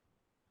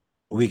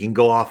we can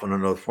go off on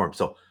another form.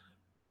 So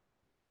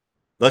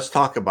let's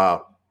talk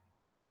about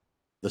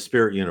the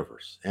spirit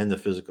universe and the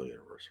physical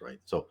universe, right?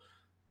 So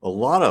a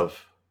lot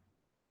of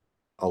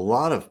a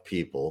lot of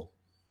people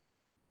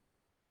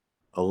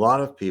a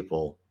lot of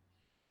people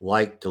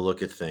like to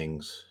look at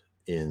things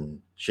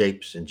in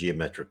shapes and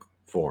geometric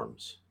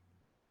forms.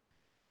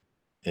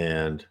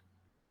 And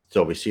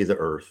so we see the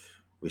earth,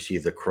 we see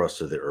the crust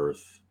of the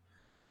earth,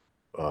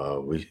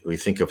 we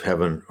think of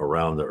heaven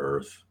around the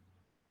earth,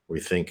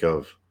 we think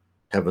of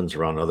heavens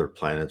around other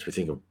planets, we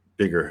think of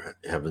bigger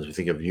heavens, we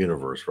think of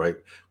universe, right?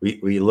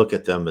 We look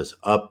at them as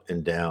up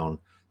and down,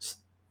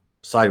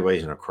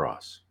 sideways and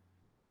across.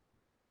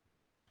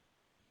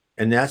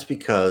 And that's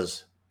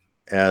because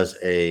as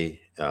an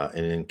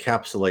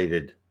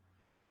encapsulated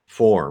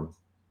form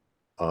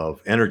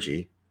of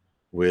energy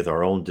with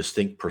our own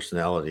distinct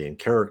personality and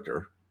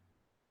character,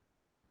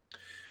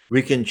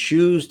 we can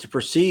choose to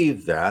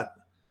perceive that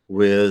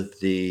with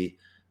the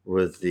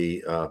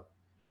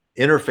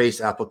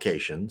interface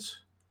applications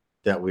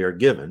that we are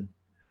given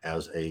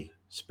as a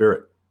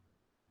spirit.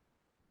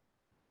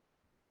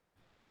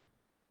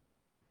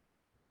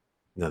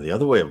 Now, the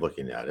other way of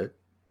looking at it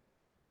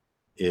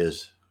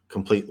is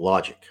complete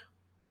logic.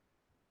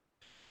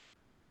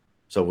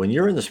 So when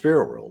you're in the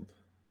spirit world,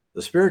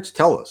 the spirits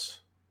tell us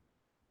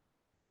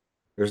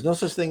there's no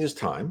such thing as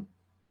time.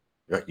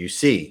 You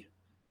see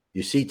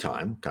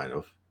time, kind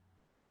of,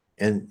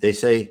 and they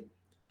say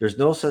there's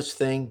no such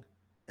thing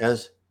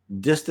as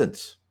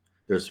distance.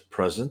 There's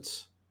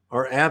presence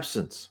or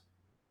absence.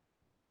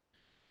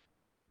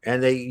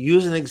 And they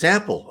use an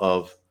example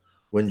of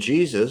when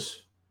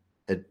Jesus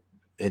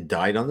had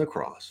died on the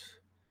cross,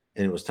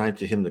 and it was time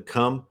for him to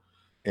come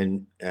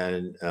and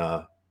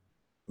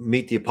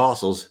meet the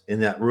apostles in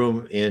that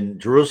room in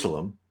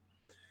Jerusalem.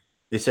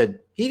 They said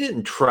he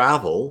didn't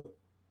travel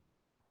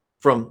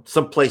from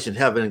some place in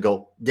heaven and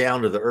go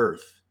down to the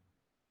earth.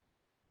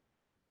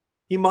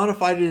 He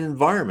modified an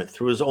environment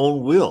through his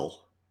own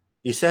will.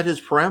 He set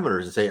his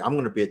parameters and say, I'm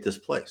going to be at this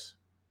place.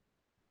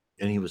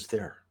 And he was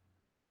there.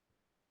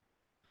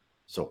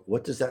 So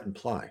what does that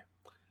imply?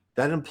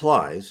 That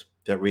implies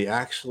that we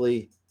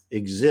actually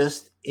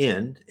exist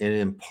in and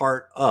in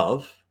part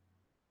of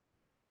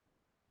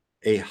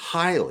a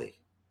highly,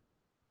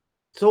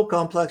 so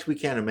complex we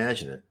can't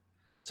imagine it,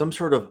 some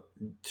sort of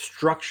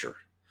structure,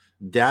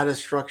 data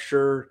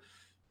structure,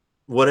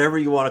 whatever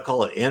you want to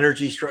call it,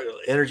 energy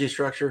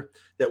structure,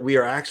 that we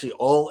are actually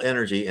all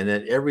energy and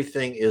that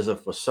everything is a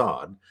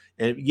facade.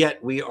 And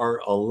yet we are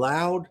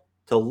allowed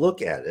to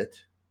look at it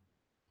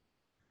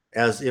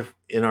as if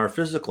in our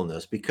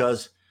physicalness,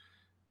 because,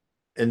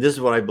 and this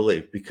is what I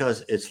believe,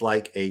 because it's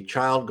like a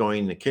child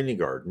going to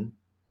kindergarten.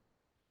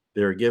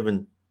 They're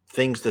given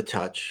things to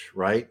touch,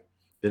 right?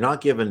 They're not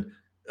given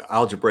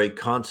algebraic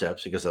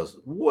concepts because that's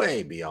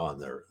way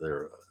beyond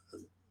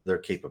their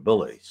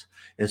capabilities.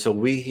 And so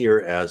we here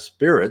as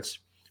spirits,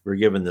 we're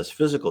given this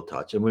physical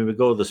touch. And when we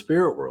go to the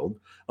spirit world,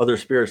 other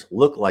spirits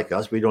look like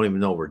us. We don't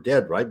even know we're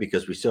dead, right?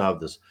 Because we still have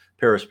this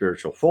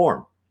paraspiritual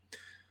form.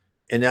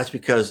 And that's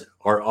because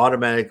our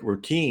automatic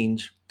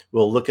routines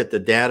will look at the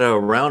data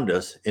around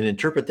us and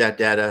interpret that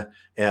data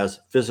as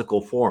physical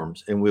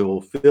forms. And we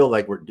will feel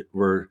like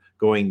we're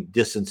going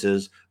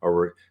distances,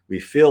 or we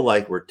feel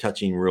like we're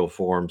touching real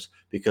forms,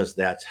 because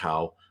that's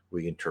how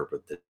we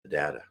interpret the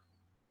data.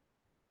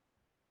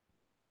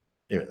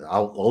 Anyway,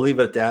 I'll leave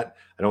it at that.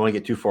 I don't want to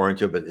get too far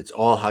into it, but it's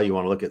all how you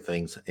want to look at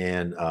things.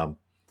 And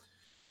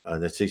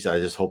that's, I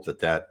just hope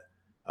that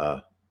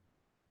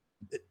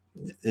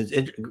is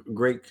a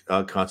great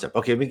concept.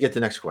 Okay, let me get the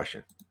next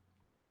question.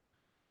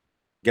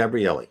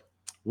 Gabriele,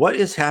 what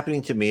is happening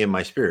to me in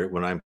my spirit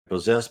when I'm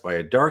possessed by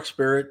a dark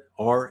spirit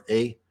or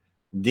a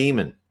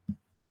demon?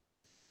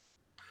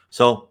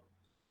 So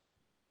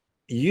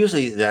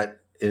usually that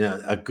And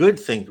a good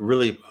thing,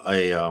 really,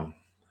 a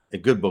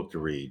good book to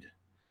read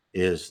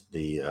is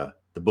the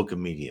Book of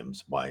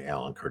Mediums by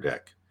Allan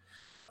Kardec,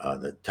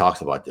 that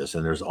talks about this.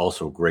 And there's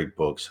also great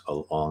books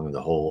along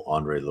the whole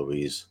Andre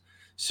Louise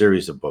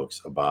series of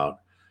books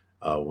about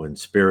when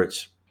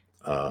spirits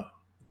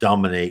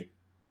dominate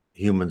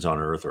humans on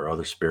Earth or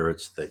other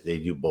spirits. That they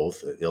do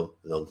both. They'll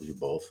do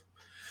both.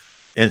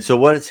 And so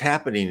what is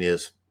happening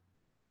is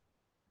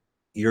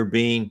you're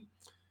being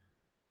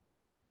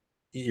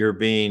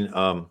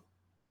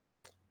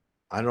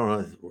I don't know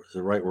if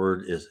the right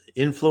word is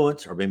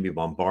influenced or maybe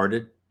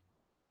bombarded.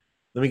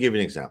 Let me give you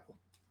an example.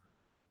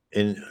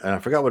 And I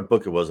forgot what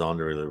book it was on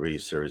the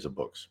Louise series of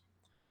books.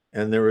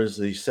 And there was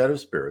the set of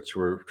spirits who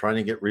were trying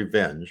to get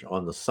revenge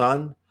on the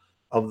son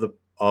of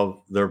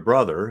their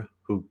brother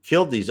who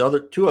killed these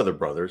two other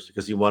brothers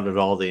because he wanted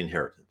all the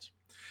inheritance.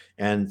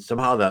 And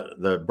somehow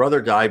the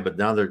brother died, but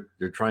now they're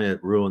trying to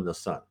ruin the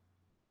son.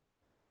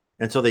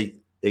 And so they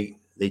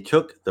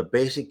took the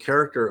basic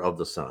character of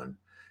the son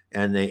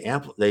and they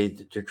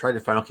tried to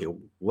find, okay,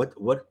 what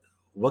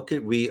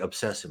could we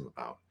obsess him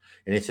about?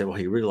 And they said, well,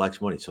 he really likes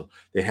money. So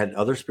they had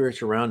other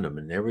spirits around him,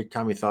 and every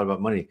time he thought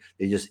about money,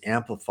 they just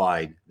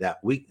amplified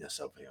that weakness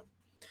of him,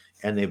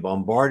 and they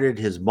bombarded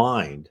his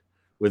mind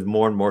with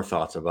more and more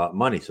thoughts about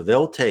money. So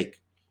they'll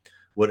take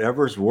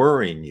whatever's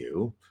worrying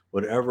you,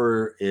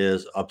 whatever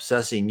is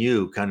obsessing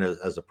you kind of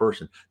as a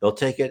person, they'll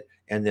take it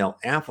and they'll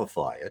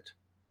amplify it,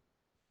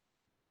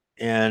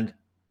 and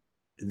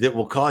that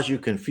will cause you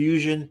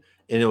confusion,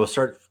 and it will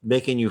start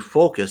making you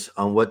focus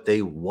on what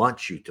they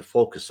want you to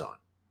focus on.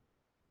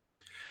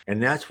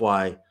 And that's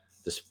why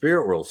the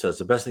spirit world says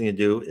the best thing to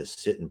do is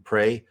sit and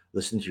pray,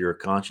 listen to your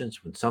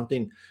conscience. When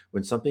something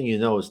you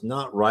know is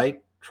not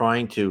right,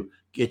 trying to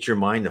get your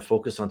mind to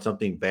focus on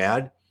something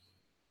bad,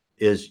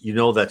 is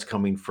that's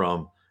coming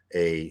from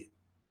a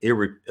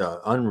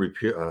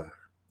irreputable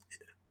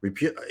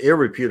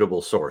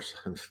source.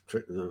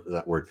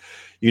 That word.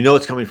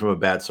 It's coming from a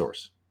bad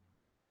source.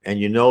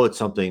 And it's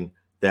something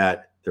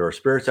that there are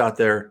spirits out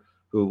there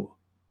who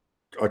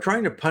are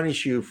trying to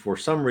punish you for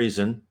some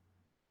reason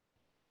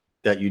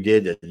that you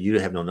did that you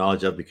have no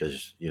knowledge of,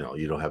 because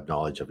you don't have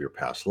knowledge of your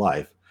past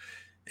life.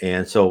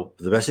 And so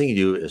the best thing you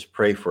do is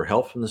pray for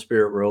help from the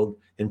spirit world,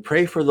 and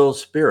pray for those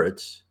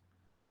spirits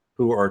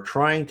who are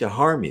trying to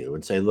harm you,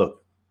 and say,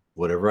 look,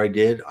 whatever I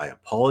did, I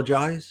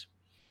apologize.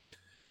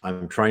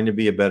 I'm trying to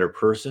be a better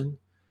person.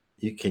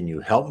 Can you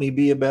help me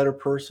be a better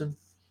person?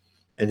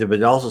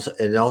 And also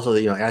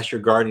ask your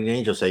guardian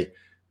angel, say,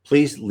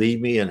 please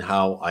lead me in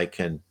how I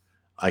can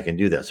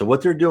do that. So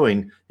what they're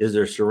doing is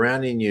they're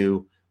surrounding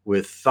you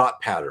with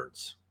thought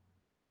patterns,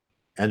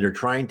 and they're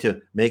trying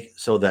to make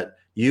so that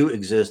you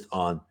exist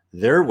on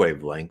their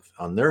wavelength,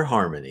 on their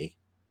harmony,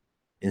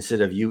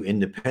 instead of you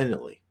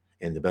independently.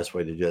 And the best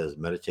way to do that is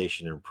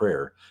meditation and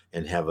prayer,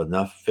 and have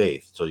enough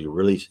faith. So you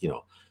really,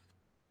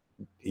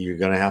 you're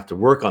going to have to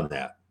work on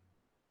that.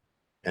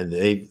 And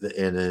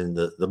in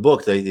the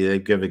book, they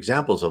give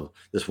examples of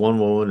this one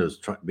woman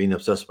who's being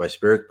obsessed by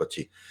spirit, but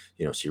she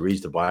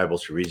reads the Bible,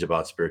 she reads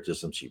about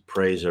Spiritism, she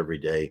prays every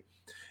day,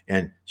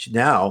 and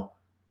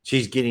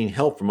she's getting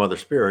help from other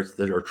spirits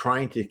that are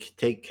trying to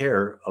take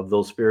care of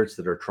those spirits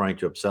that are trying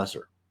to obsess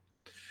her.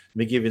 Let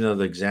me give you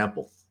another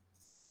example.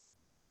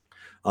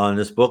 On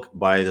this book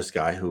by this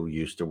guy who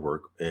used to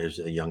work as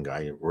a young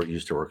guy,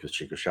 used to work with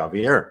Chico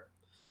Xavier.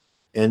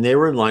 And they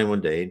were in line one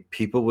day.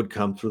 People would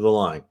come through the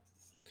line.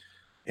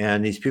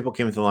 And these people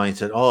came to the line and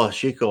said, oh,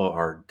 Chico,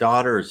 our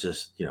daughter is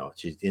just,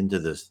 she's into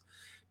this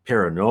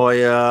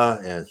paranoia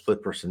and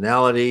split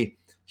personality.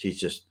 She's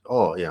just,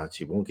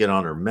 she won't get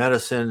on her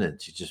medicine,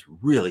 and she's just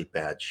really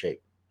bad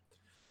shape.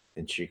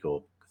 And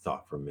Chico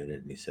thought for a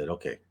minute, and he said,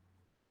 okay,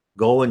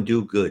 go and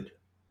do good.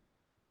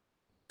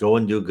 Go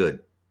and do good.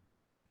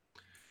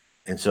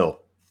 And so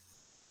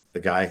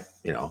the guy,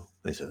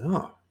 they said,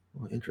 oh,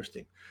 well,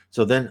 interesting.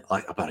 So then,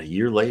 like about a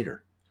year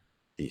later,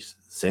 these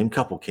same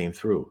couple came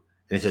through,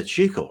 and they said,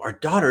 Chico, our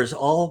daughter is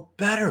all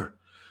better.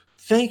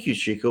 Thank you,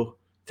 Chico.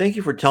 Thank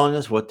you for telling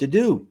us what to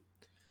do.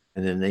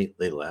 And then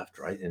they left,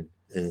 right? And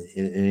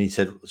he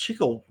said,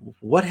 Chico,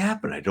 what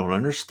happened? I don't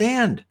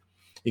understand.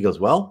 He goes,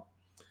 well,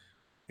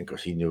 of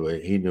course he knew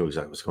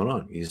exactly what's going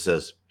on. He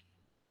says,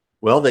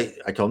 well,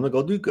 I told them to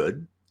go do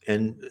good,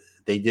 and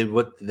they did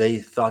what they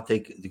thought they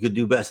could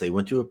do best. They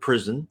went to a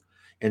prison,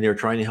 and they're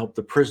trying to help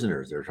the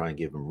prisoners. They're trying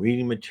to give them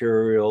reading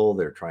material.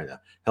 They're trying to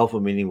help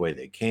them any way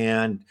they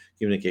can,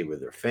 communicate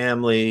with their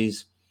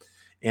families.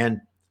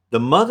 And the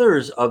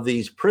mothers of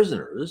these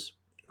prisoners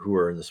who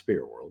are in the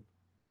spirit world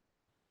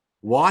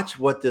watched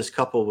what this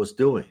couple was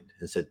doing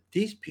and said,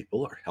 these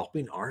people are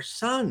helping our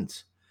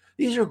sons.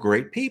 These are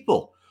great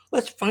people.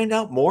 Let's find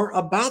out more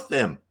about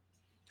them.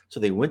 So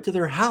they went to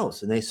their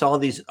house, and they saw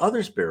these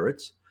other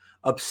spirits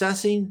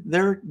obsessing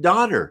their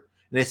daughter.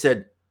 And they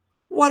said,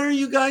 what are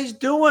you guys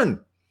doing?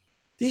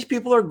 These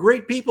people are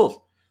great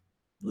people.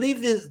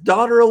 Leave this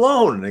daughter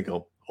alone. And they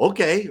go,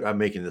 okay, I'm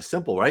making this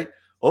simple, right?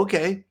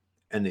 Okay.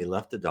 And they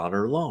left the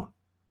daughter alone.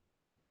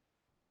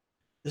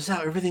 This is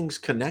how everything's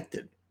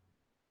connected.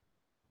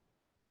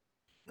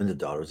 And the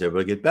daughter was able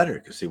to get better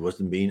because he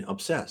wasn't being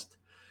obsessed.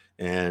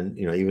 And,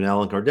 even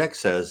Alan Kardec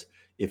says,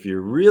 if you're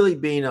really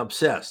being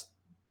obsessed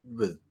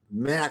with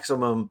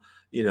maximum,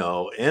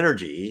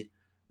 energy,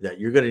 that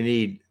you're going to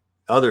need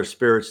other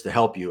spirits to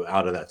help you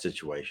out of that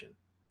situation.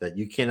 That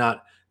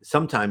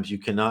sometimes you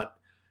cannot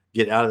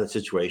get out of that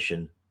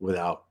situation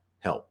without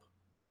help.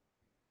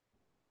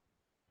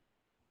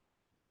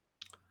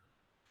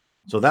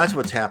 So that's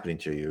what's happening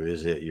to you,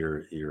 is that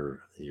your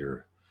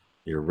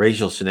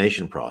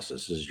ratiocination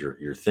process is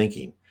your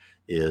thinking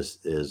is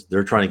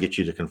they're trying to get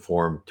you to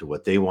conform to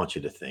what they want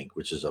you to think,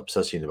 which is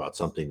obsessing about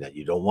something that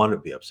you don't want to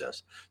be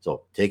obsessed.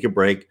 So take a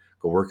break,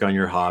 go work on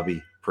your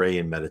hobby, pray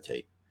and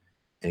meditate,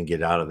 and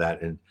get out of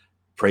that, and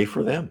pray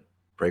for them,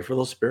 pray for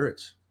those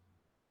spirits.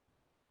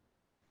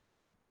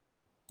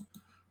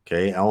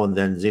 Okay, Alan,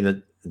 then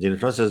Zena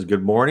Trust says,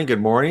 good morning.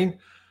 I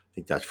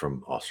think that's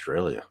from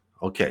Australia.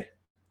 Okay.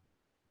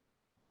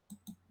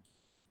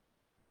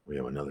 We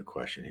have another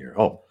question here.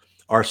 Oh,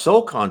 are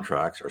soul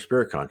contracts or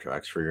spirit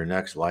contracts for your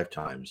next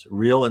lifetimes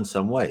real in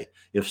some way?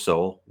 If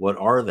so, what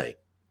are they?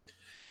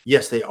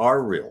 Yes, they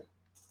are real.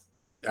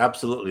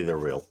 Absolutely, they're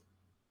real.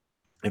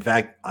 In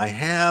fact, I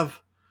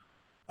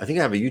think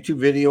I have a YouTube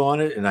video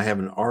on it, and I have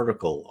an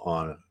article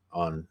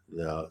on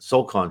the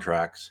soul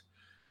contracts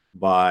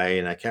by,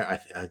 and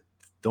I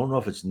don't know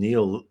if it's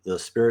the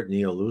spirit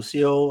Neo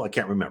Lucio. I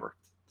can't remember.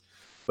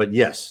 But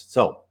yes,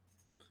 so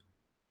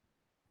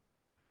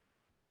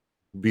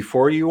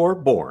before you are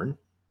born,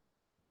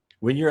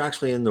 when you're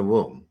actually in the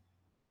womb,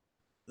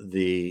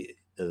 the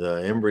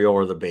embryo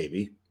or the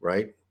baby,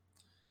 right,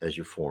 as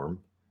you form,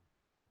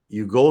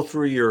 you go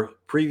through your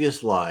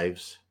previous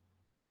lives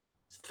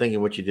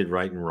thinking what you did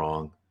right and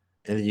wrong,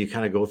 and then you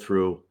kind of go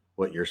through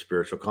what your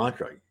spiritual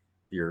contract,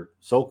 your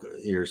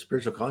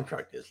spiritual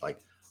contract is like.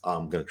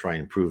 I'm going to try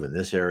and improve in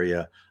this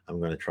area. I'm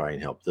going to try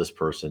and help this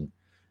person.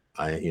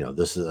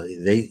 This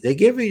is they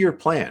give you your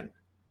plan,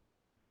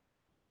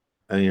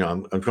 and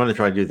I'm trying to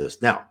try to do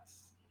this now.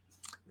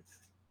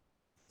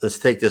 Let's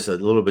take this a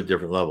little bit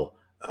different level.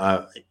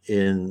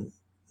 In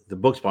the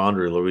books by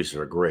Andre Luis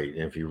are great,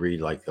 and if you read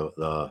like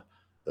the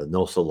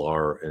No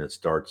Solar, and it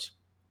starts,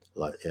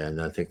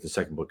 and I think the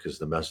second book is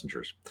the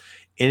Messengers,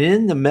 and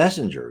in the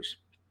Messengers,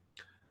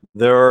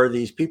 there are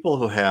these people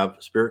who have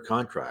spirit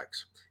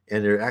contracts,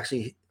 and they're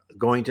actually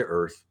going to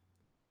Earth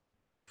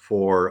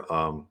for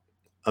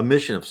a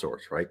mission of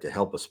sorts, right? To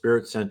help a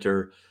spirit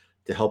center,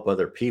 to help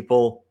other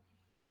people,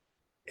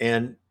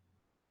 and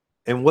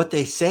what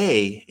they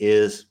say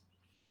is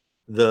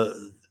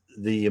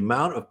the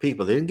amount of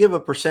people, they didn't give a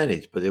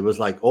percentage, but it was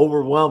like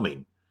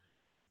overwhelming.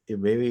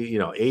 Maybe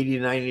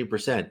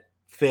 80-90%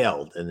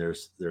 failed in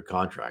their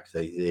contracts.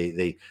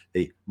 They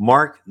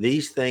marked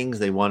these things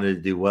they wanted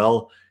to do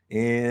well,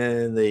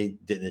 and they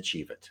didn't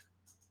achieve it.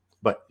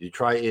 But you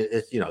try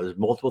it. There's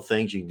multiple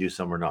things you can do,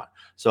 some or not.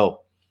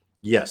 So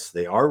yes,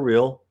 they are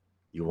real.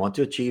 You want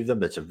to achieve them.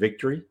 That's a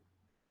victory.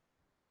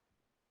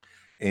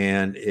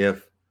 And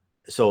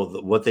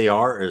what they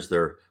are is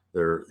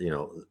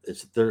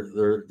it's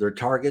their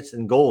targets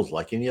and goals,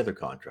 like any other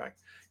contract.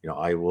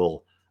 I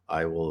will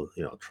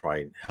try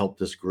and help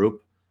this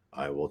group.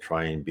 I will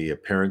try and be a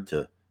parent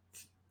to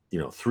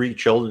 3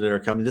 children that are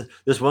coming.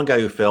 This one guy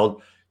who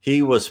failed,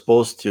 he was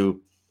supposed to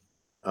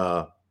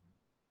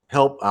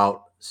help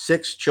out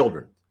 6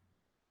 children,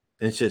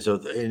 and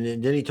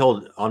and then he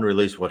told on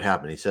release what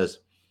happened. He says,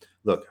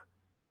 look,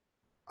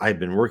 I've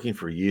been working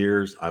for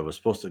years. I was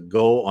supposed to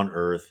go on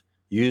Earth,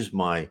 use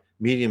my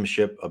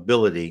mediumship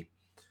ability,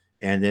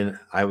 and then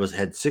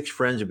had 6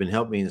 friends who've been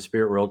helping me in the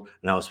spirit world,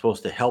 and I was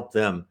supposed to help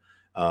them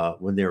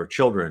when they were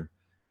children,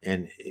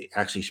 and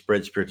actually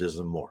spread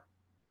Spiritism more.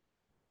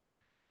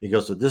 He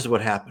goes, so this is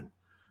what happened.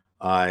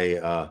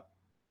 I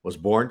was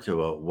born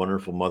to a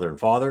wonderful mother and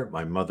father.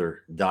 My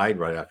mother died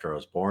right after I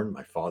was born.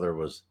 My father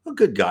was a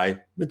good guy,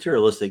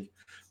 materialistic,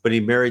 but he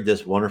married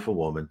this wonderful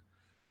woman,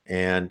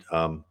 and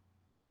and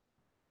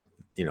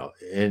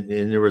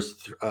there was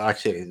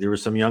actually there were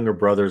some younger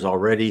brothers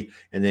already,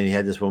 and then he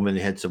had this woman.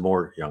 He had some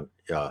more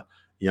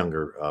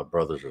younger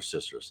brothers or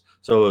sisters.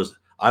 So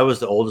I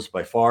was the oldest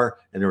by far,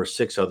 and there were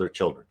 6 other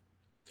children.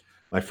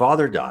 My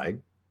father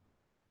died,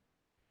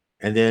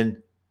 and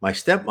then my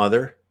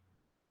stepmother,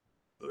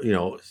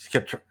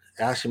 kept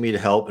asking me to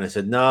help, and I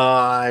said, no,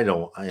 I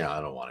don't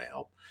want to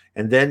help.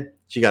 And then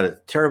she got a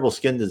terrible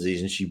skin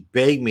disease, and she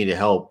begged me to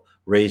help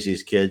raise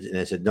these kids, and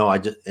I said no. I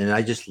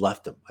just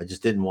left them. I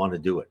just didn't want to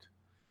do it.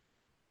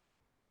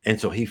 And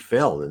so he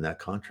failed in that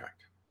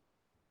contract.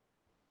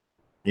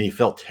 And he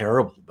felt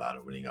terrible about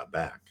it when he got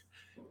back.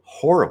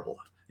 Horrible.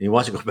 And he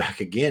wants to go back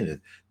again and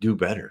do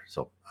better.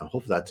 So I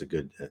hope that's a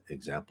good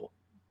example.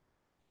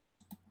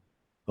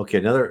 Okay,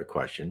 another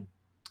question.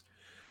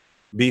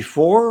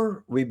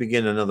 Before we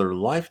begin another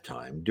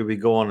lifetime, do we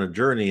go on a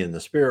journey in the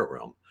spirit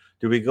realm?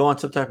 Do we go on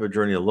some type of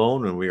journey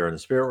alone when we are in the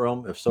spirit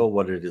realm? If so,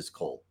 what it is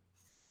called?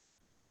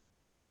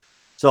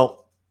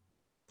 So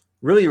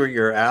really what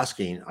you're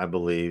asking, I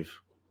believe,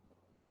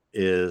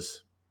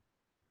 is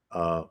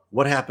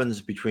what happens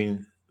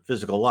between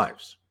physical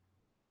lives.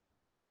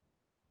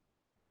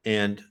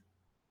 And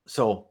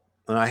So,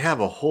 and I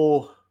have a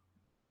whole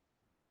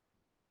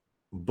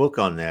book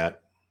on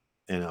that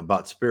and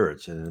about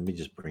spirits. And let me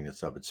just bring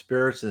this up. It's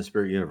Spirits in the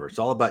Spirit Universe. It's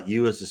all about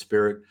you as a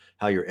spirit,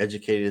 how you're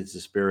educated as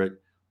a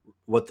spirit,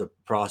 what the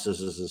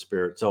process is as a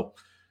spirit. So,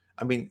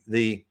 I mean,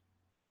 the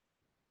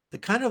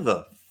kind of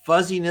the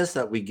fuzziness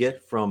that we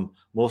get from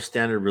most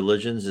standard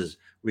religions is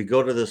we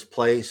go to this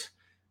place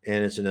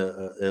and it's an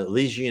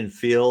Elysian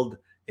field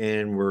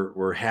and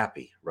we're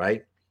happy,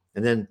 right?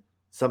 And then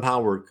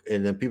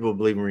and then people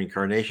believe in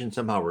reincarnation.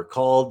 Somehow we're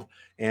called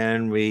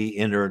and we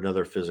enter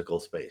another physical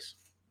space.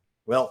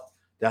 Well,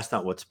 that's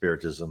not what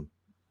Spiritism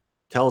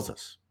tells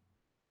us.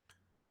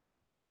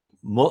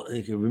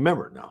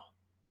 Remember now,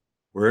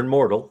 we're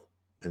immortal,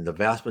 and the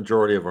vast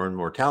majority of our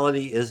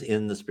immortality is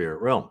in the spirit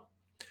realm.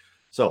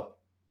 So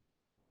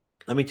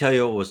let me tell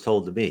you what was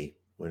told to me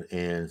when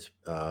and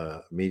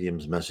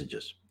medium's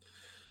messages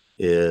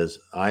is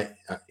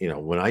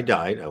when I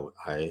died,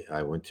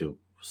 I went to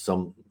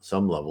some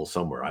level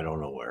somewhere, I don't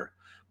know where,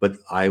 but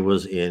I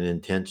was in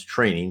intense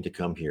training to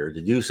come here to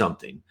do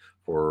something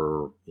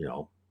for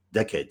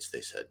decades,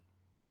 they said.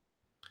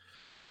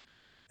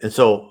 And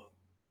so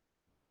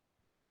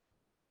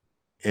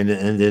and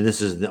then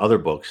this is the other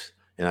books.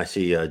 And I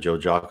see Joe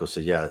Jocko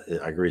said, "Yeah,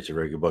 I agree. It's a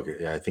very good book.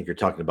 I think you're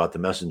talking about The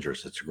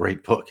Messengers. It's a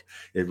great book.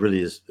 It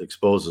really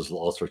exposes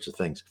all sorts of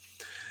things."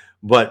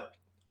 But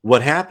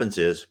what happens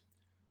is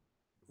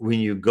when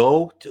you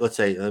go to, let's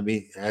say, let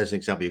me as an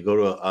example, you go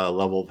to a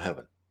level of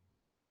heaven.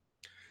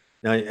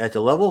 Now, at the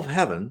level of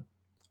heaven,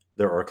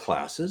 there are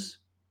classes.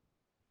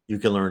 You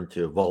can learn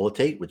to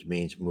volitate, which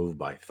means move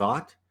by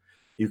thought.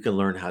 You can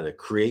learn how to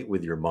create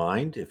with your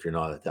mind if you're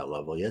not at that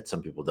level yet.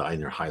 Some people die in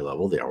their high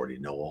level. They already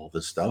know all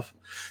this stuff.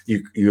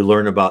 You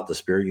learn about the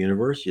spirit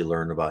universe. You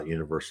learn about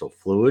universal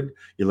fluid.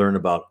 You learn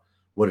about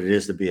what it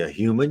is to be a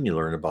human. You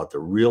learn about the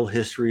real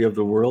history of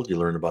the world. You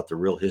learn about the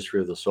real history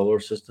of the solar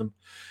system.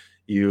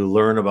 You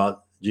learn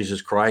about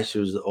Jesus Christ,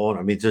 who's the owner.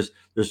 I mean,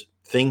 there's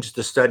things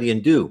to study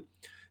and do.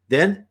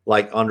 Then,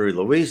 like Andre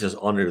Louis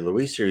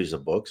series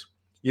of books,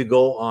 you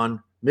go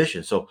on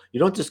mission. So you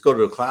don't just go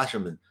to a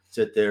classroom and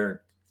sit there and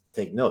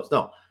take notes.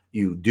 No,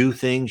 you do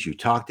things, you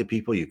talk to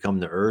people, you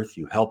come to Earth,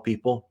 you help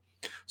people.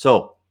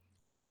 So,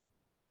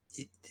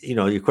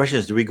 your question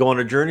is, do we go on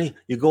a journey?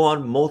 You go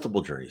on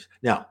multiple journeys.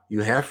 Now,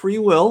 you have free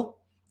will,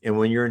 and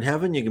when you're in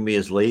heaven, you can be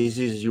as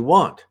lazy as you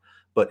want.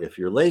 But if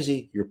you're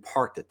lazy, you're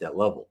parked at that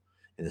level.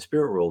 And the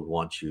spirit world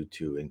wants you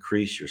to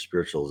increase your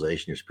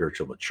spiritualization, your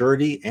spiritual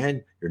maturity,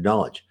 and your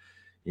knowledge.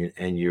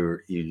 And you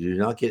do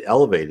not get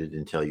elevated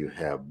until you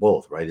have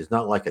both, right? It's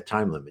not like a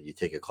time limit. You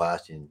take a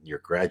class and you're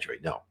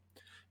graduate. No,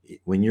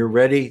 when you're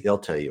ready, they'll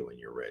tell you when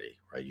you're ready,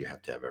 right? You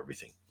have to have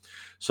everything.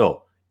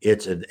 So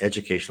it's an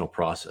educational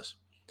process.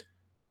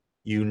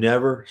 You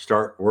never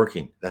start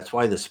working. That's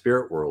why the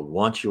spirit world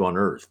wants you on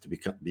earth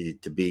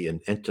to be an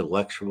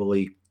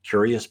intellectually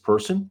curious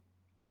person,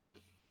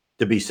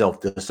 to be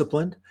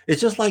self-disciplined.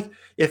 It's just like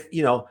if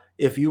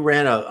you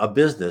ran a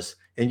business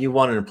and you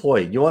want an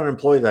employee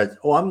that,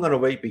 oh, I'm going to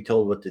wait, be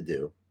told what to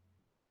do,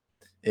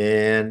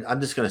 and I'm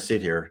just going to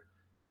sit here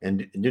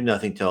and do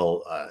nothing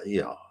till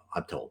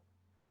I'm told.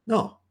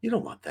 No, you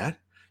don't want that.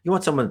 You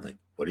want someone like,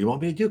 what do you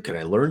want me to do? Can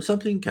I learn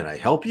something? Can I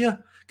help you?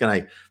 Can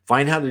I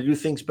find how to do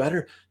things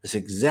better? That's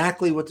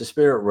exactly what the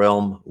spirit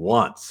realm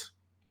wants.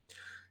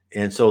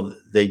 And so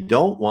they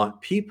don't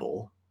want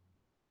people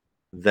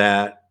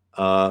that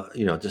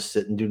just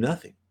sit and do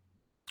nothing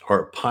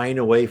or pine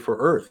away for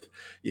earth.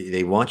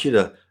 They want you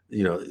to,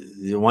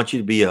 they want you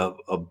to be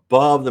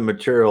above the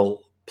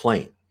material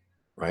plane,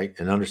 right?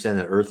 And understand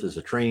that earth is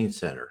a training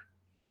center.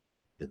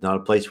 It's not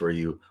a place where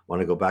you want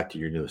to go back to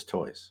your newest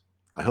toys.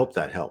 I hope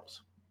that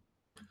helps.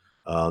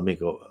 Let me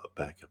go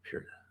back up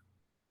here.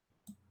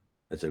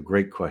 That's a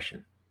great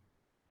question.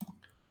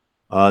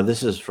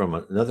 This is from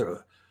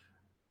another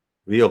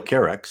Rio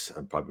Carex.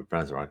 I'm probably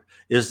pronouncing it wrong.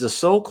 Is the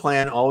Soul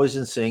Clan always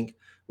in sync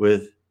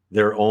with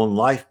their own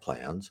life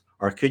plans,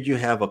 or could you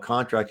have a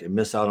contract and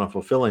miss out on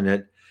fulfilling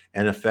it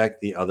and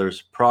affect the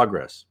other's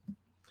progress?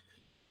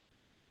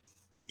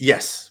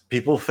 Yes,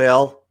 people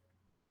fail.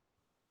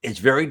 It's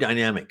very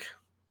dynamic.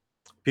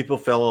 People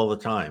fail all the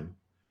time,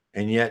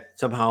 and yet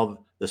somehow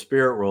the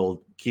spirit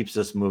world keeps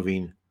us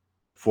moving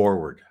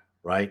forward,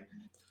 right?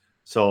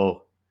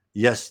 So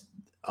yes,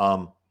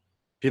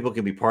 people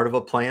can be part of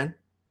a plan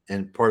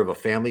and part of a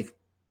family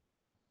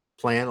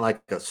plan,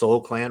 like a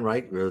soul clan,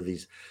 right? Where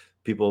these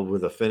people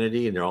with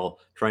affinity and they're all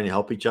trying to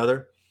help each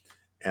other.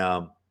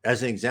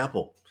 As an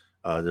example,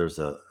 there's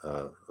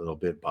a little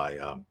bit by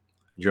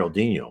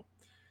Geraldino,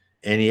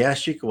 and he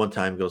asked Chico one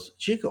time, goes,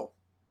 Chico,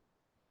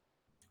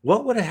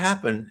 what would have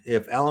happened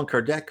if Allan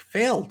Kardec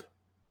failed?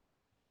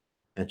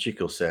 And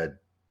Chico said,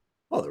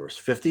 well, there was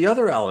 50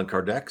 other Allan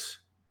Kardec's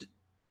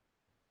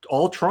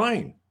all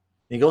trying. And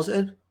he goes,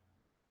 and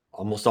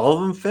almost all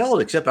of them failed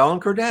except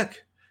Allan Kardec.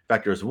 In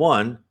fact, there's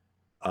one,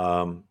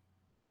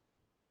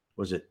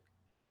 was it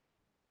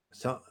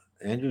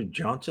Andrew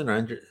Johnson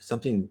or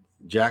something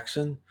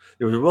Jackson?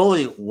 There was a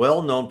really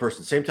well-known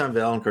person, same time as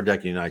Allan Kardec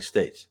in the United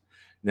States.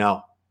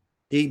 Now,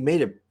 he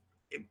made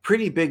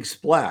pretty big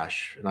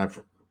splash, and I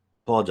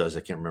apologize,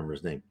 I can't remember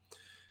his name,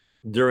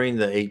 during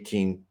the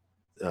 1850s,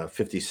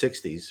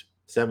 60s,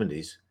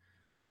 70s,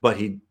 but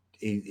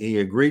he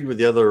agreed with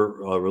the other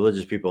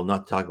religious people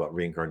not to talk about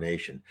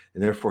reincarnation,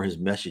 and therefore his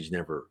message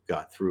never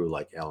got through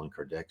like Allan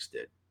Kardec's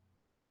did.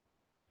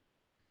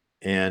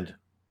 And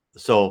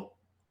so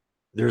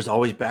there's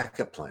always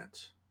backup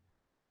plans.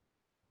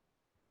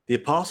 The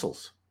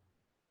apostles.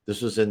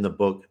 This was in the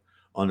book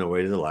On the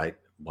Way to the Light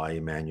by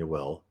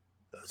Emmanuel,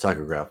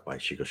 psychographed by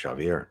Chico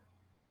Xavier.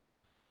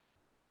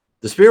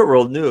 The spirit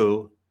world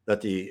knew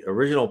that the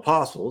original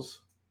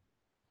apostles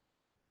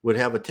would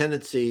have a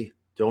tendency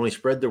to only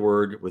spread the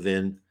word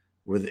within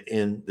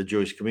the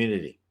Jewish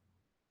community.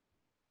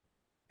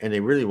 And they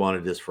really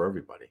wanted this for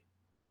everybody.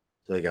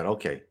 So they got,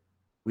 okay,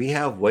 we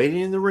have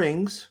waiting in the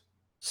rings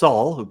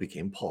Saul, who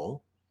became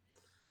Paul,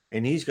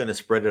 and he's going to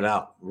spread it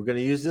out. We're going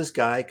to use this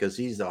guy because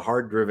he's the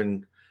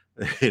hard-driven,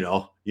 you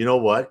know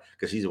what?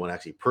 Because he's the one who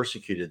actually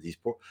persecuted these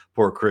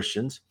poor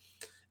Christians,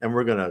 and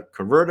we're going to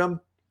convert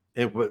them.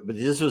 But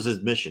this was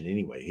his mission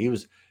anyway. He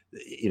was,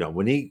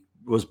 when he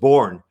was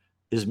born,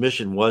 his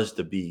mission was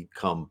to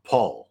become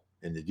Paul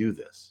and to do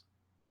this.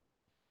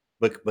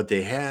 But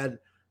they had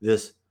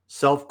this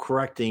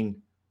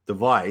self-correcting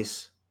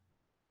device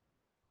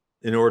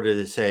in order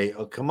to say,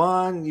 oh, come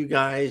on, you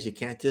guys, you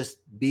can't just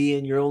be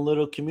in your own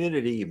little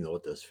community, even though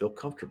it does feel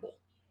comfortable.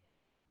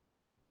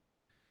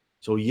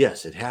 So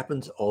yes, it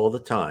happens all the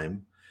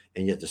time.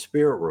 And yet the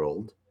spirit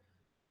world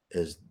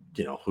is,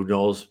 who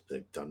knows?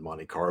 They've done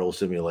Monte Carlo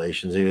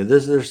simulations.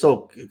 They're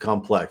so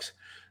complex.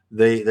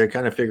 They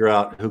kind of figure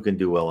out who can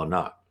do well or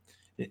not.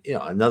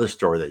 Another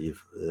story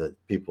that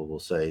people will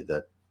say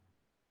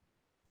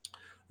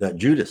that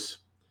Judas,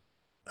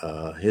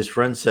 his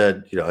friend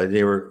said,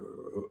 they were,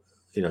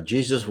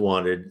 Jesus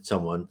wanted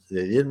someone.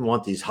 They didn't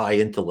want these high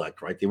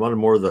intellect, right? They wanted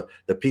more of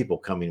the people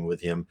coming with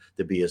him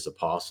to be his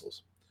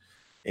apostles.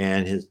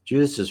 And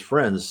Judas's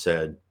friends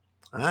said,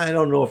 I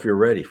don't know if you're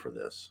ready for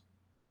this.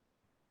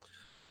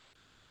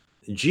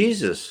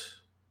 Jesus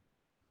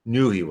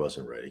knew he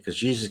wasn't ready because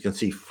Jesus can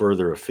see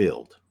further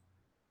afield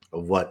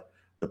of what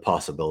the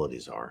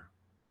possibilities are.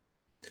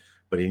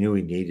 But he knew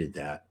he needed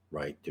that,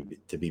 right,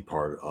 to be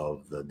part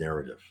of the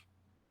narrative.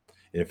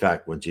 And in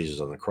fact, when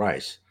Jesus on the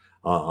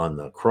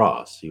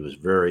cross, he was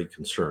very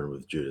concerned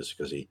with Judas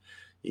because he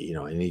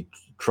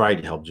tried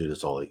to help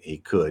Judas all he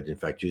could. In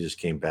fact, Judas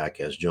came back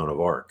as Joan of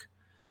Arc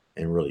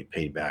and really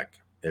paid back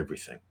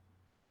everything.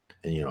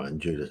 And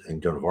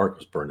Joan of Arc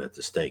was burned at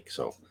the stake.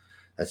 So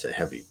that's a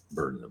heavy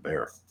burden to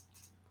bear.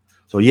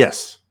 So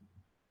yes,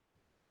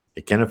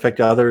 it can affect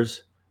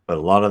others, but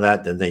a lot of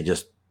that, then they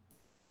just,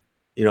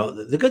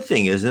 the good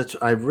thing is,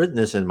 I've written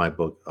this in my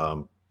book,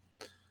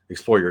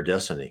 Explore Your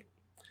Destiny,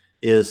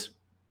 is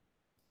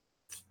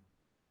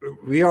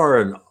we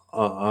are an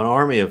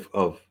army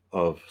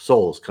of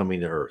souls coming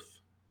to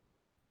Earth,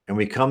 and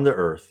we come to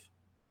Earth,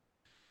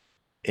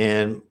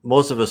 and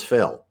most of us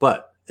fail.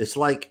 But it's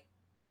like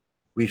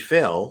we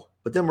fail,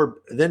 but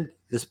then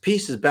this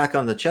piece is back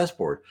on the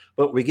chessboard.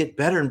 But we get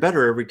better and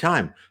better every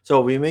time.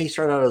 So we may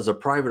start out as a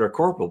private or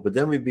corporal, but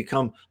then we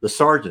become the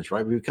sergeants,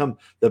 right? We become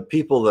the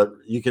people that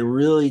you can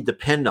really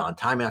depend on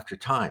time after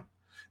time.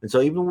 And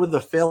so even with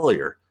the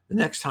failure, the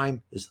next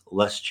time is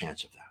less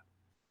chance of that.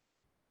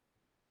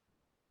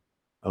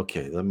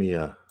 Okay, let me,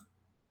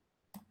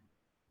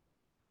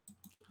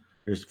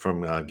 here's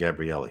from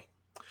Gabrielle.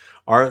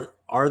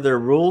 Are there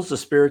rules the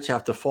spirits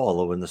have to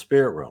follow in the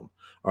spirit realm?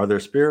 Are there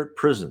spirit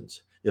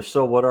prisons? If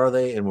so, what are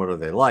they and what are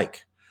they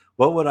like?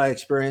 What would I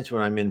experience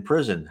when I'm in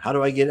prison? How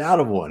do I get out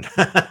of one?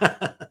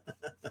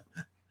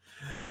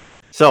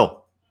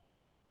 So,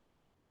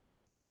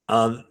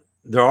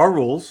 there are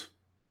rules.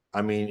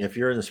 I mean, if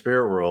you're in the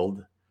spirit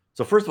world,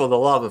 so first of all, the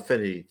law of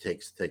affinity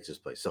takes its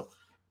place. So,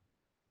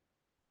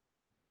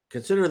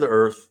 consider the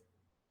earth,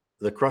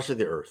 the crust of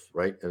the earth,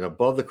 right? And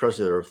above the crust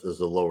of the earth is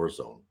the lower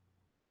zone.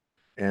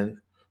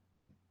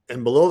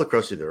 And below the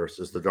crust of the earth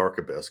is the dark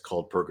abyss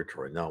called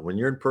purgatory. Now, when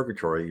you're in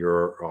purgatory, you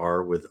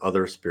are with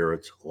other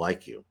spirits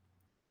like you.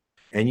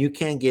 And you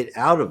can't get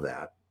out of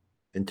that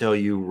until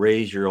you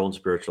raise your own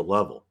spiritual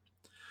level.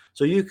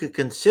 So you could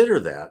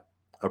consider that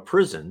a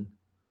prison,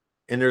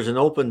 and there's an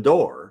open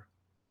door,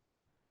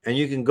 and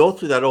you can go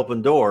through that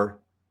open door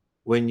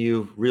when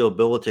you've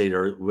rehabilitated,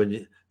 or when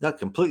you, not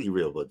completely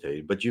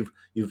rehabilitated, but you've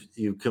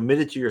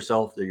committed to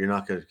yourself that you're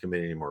not going to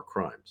commit any more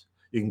crimes.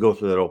 You can go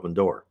through that open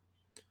door.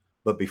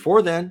 But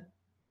before then,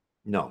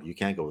 no, you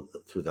can't go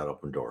through that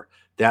open door.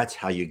 That's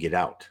how you get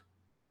out.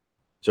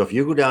 So if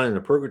you go down into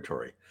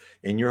purgatory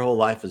and your whole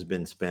life has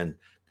been spent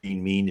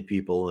being mean to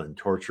people and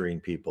torturing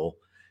people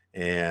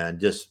and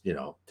just,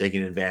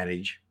 taking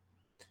advantage,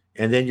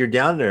 and then you're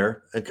down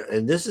there,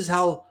 and this is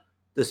how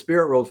the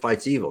spirit world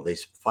fights evil. They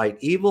fight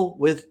evil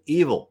with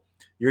evil.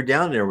 You're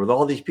down there with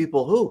all these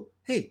people who,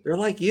 hey, they're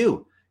like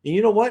you. And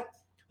you know what?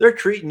 They're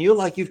treating you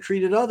like you've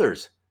treated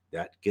others.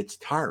 That gets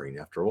tiring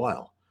after a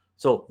while.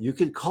 So you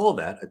could call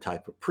that a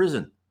type of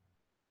prison.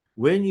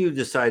 When you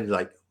decide,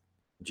 like,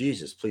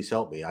 Jesus, please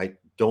help me, I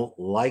don't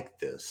like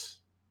this,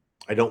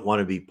 I don't want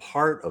to be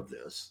part of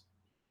this.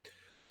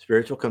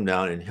 Spirits will come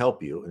down and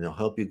help you, and they'll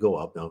help you go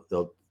up.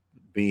 They'll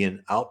be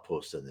an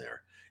outpost in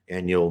there,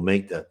 and you'll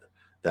make that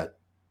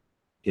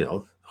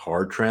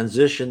hard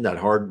transition, that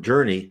hard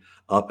journey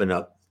up and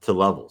up to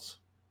levels.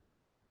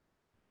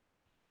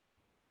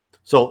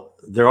 So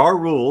there are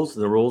rules.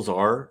 The rules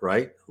are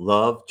right: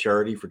 love,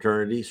 charity,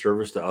 fraternity,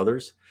 service to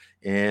others.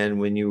 And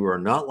when you are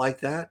not like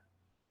that,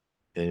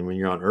 and when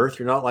you're on Earth,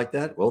 you're not like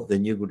that. Well,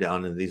 then you go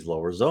down into these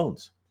lower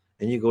zones,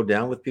 and you go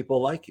down with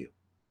people like you.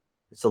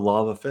 It's the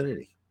law of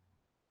affinity.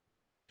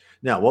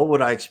 Now, what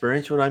would I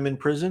experience when I'm in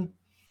prison?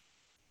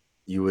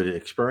 You would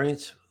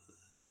experience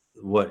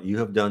what you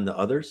have done to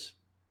others.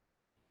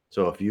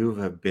 So if you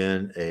have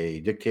been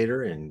a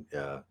dictator and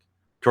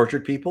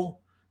tortured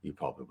people, you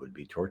probably would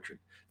be tortured.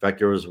 In fact,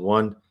 there was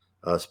one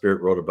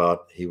spirit wrote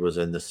about, he was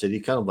in the city,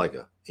 kind of like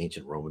an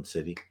ancient Roman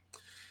city.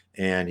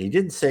 And he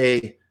didn't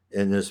say,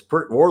 and this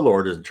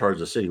warlord in charge of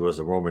the city was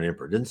the Roman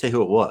emperor. Didn't say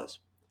who it was.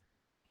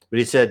 But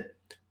he said,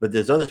 but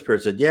this other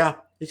spirit said, yeah,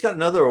 he's got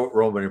another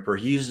Roman emperor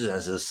he uses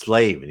as a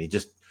slave. And he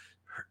just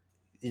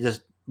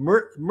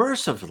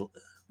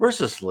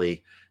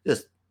mercilessly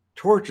just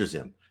tortures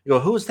him. You go,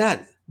 who's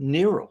that?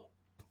 Nero.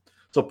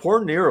 So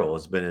poor Nero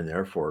has been in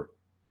there for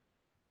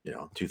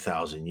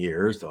 2,000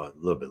 years, a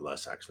little bit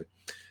less actually.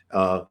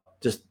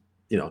 Just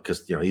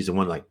because he's the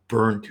one like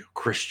burned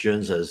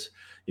Christians as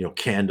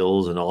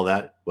candles and all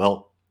that.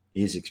 Well,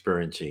 he's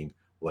experiencing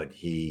what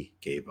he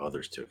gave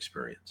others to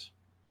experience.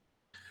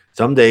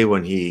 Someday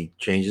when he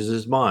changes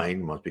his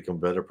mind, wants to become a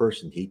better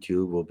person, he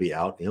too will be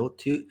out.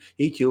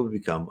 He too will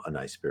become a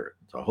nice spirit.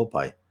 So I hope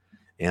I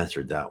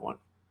answered that one.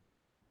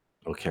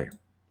 Okay.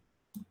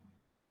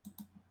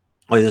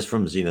 Oh, this is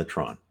from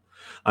Xenotron.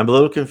 I'm a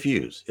little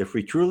confused. If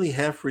we truly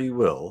have free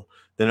will,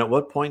 then at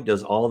what point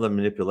does all the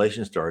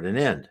manipulation start and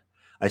end?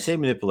 I say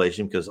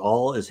manipulation because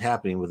all is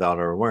happening without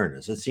our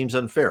awareness. It seems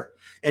unfair.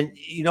 And,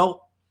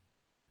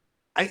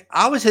 I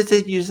always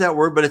hesitate to use that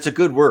word, but it's a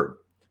good word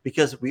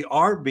because we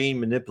are being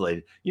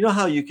manipulated. You know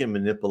how you can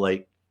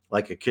manipulate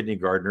like a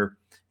kindergartner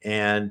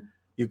and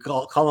you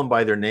call them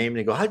by their name and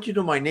they go, how'd you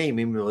know my name?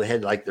 Even though they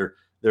had like their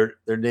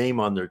name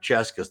on their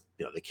chest because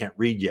they can't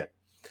read yet.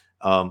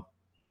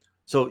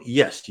 So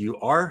yes, you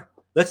are.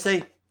 Let's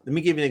say, let me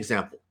give you an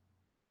example.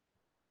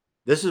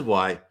 This is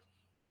why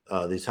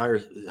these higher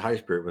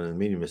spirit, when the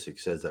medium mystic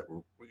says that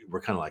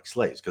we're kind of like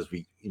slaves, because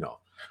we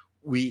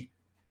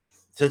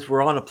since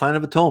we're on a plan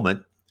of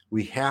atonement,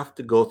 we have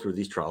to go through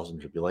these trials and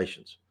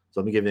tribulations. So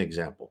let me give you an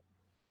example.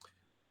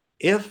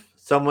 If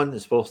someone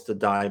is supposed to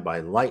die by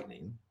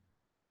lightning,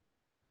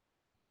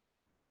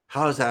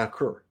 how does that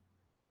occur?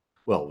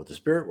 Well, what the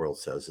spirit world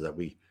says is that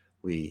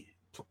we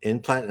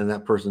implant in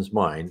that person's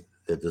mind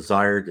the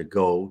desire to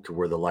go to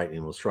where the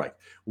lightning will strike.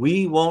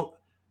 We won't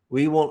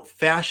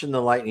fashion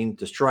the lightning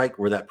to strike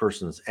where that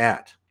person's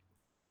at.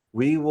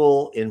 We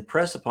will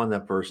impress upon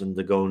that person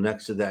to go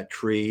next to that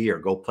tree or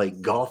go play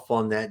golf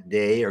on that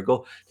day or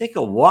go take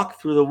a walk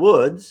through the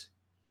woods,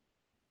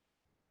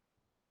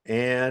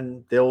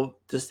 and they'll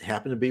just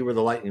happen to be where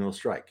the lightning will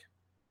strike.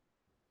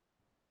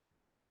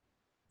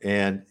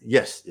 And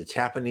yes, it's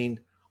happening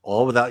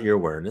all without your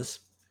awareness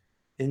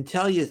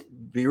until you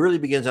really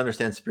begin to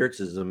understand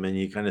Spiritism, and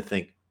you kind of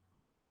think,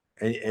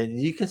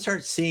 and you can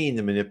start seeing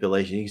the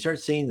manipulation. You can start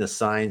seeing the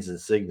signs and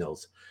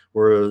signals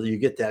where you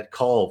get that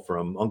call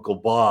from Uncle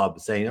Bob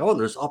saying, oh,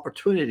 there's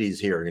opportunities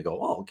here. And you go,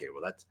 oh, okay,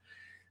 well,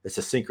 it's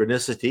a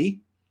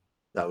synchronicity.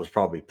 That was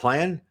probably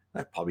planned.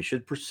 I probably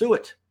should pursue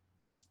it.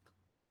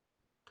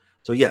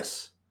 So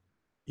yes,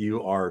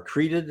 you are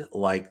treated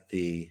like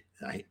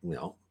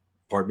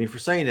pardon me for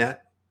saying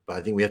that, but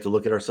I think we have to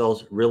look at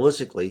ourselves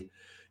realistically.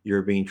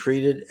 You're being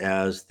treated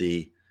as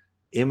the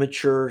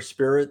immature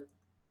spirit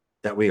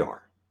that we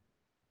are.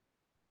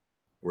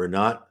 We're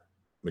not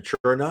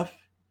mature enough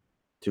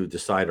to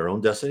decide our own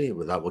destiny.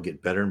 That will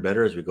get better and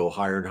better as we go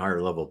higher and higher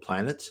level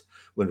planets.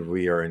 When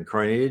we are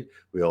incarnated,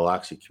 we'll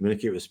actually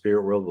communicate with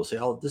spirit world. We'll say,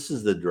 oh, this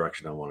is the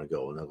direction I want to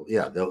go.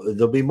 And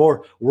there'll be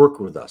more work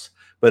with us.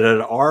 But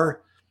at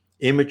our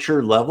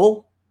immature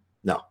level,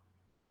 no,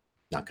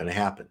 not going to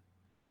happen.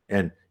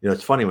 And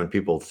it's funny when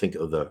people think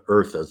of the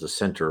Earth as the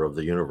center of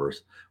the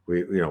universe.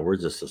 We're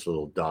just this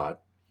little dot,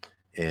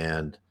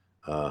 and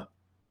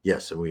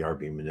yes, and we are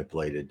being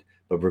manipulated,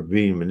 but we're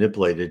being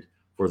manipulated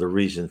for the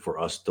reason for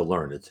us to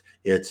learn.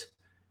 It's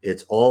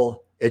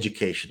all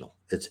educational.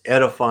 It's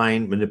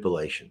edifying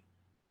manipulation.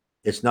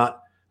 It's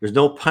not. There's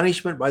no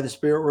punishment by the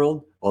spirit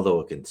world,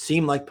 although it can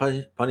seem like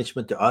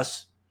punishment to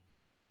us,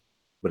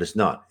 but it's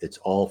not. It's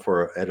all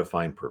for an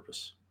edifying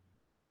purpose.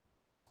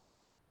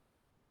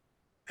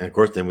 And of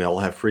course, then we all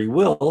have free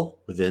will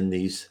within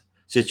these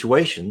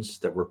situations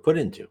that we're put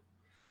into.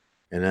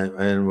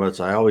 And what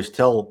I always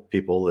tell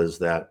people is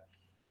that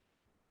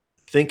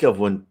think of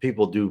when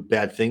people do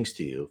bad things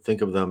to you,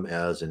 think of them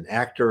as an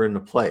actor in a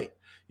play.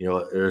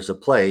 There's a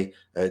play,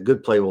 a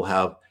good play will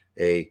have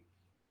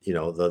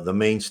the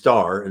main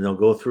star, and they'll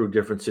go through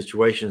different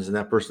situations and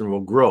that person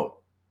will grow.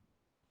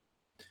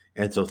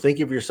 And so think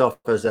of yourself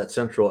as that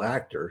central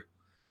actor.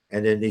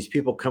 And then these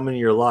people come into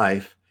your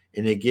life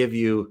and they give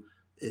you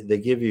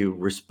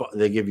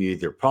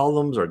either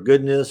problems or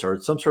goodness or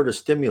some sort of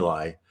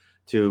stimuli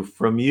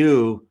from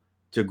you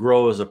to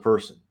grow as a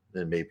person.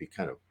 It may be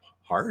kind of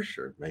harsh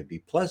or it may be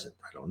pleasant.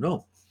 I don't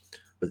know.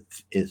 But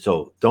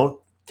so don't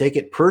take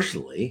it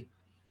personally.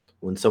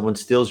 When someone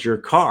steals your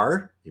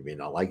car, you may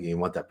not like it. You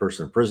want that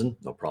person in prison.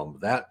 No problem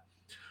with that.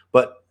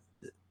 But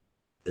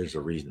there's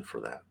a reason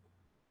for that.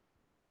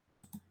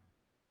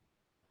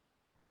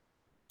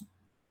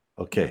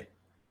 Okay.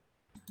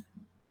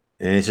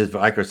 And he says,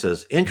 Icar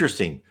says,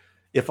 interesting.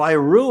 If I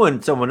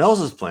ruin someone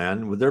else's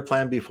plan, would their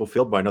plan be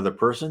fulfilled by another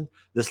person,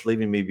 this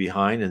leaving me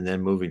behind and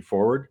then moving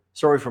forward?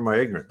 Sorry for my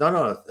ignorance.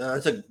 No,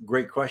 that's a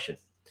great question.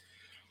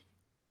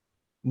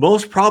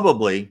 Most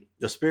probably,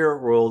 the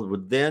spirit world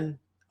would then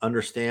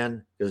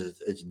understand,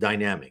 because it's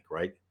dynamic,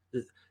 right?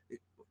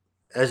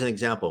 As an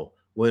example,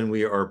 when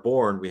we are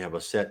born, we have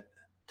a set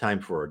time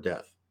for our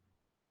death.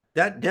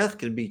 That death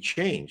can be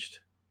changed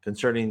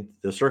concerning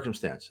the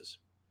circumstances.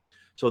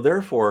 So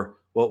therefore,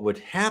 what would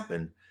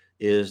happen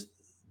is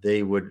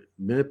they would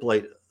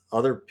manipulate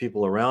other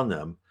people around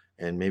them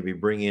and maybe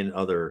bring in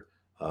other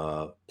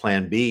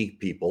Plan B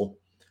people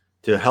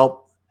to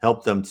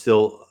help them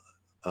still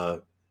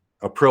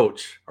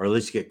approach, or at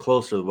least get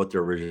closer to what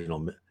their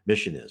original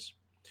mission is.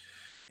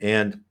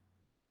 And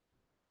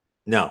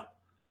now,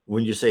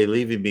 when you say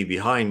leaving me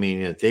behind,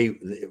 meaning that they,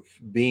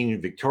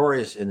 being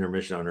victorious in their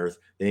mission on Earth,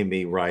 they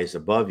may rise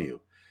above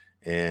you,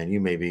 and you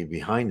may be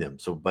behind them.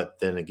 So, but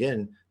then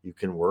again, you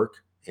can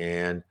work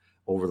and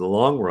over the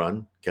long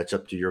run catch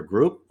up to your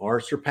group or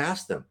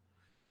surpass them.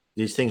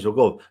 These things will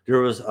go.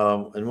 There was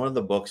in one of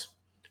the books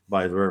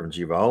by the Reverend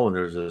Jiva, and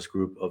there's this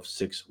group of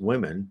 6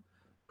 women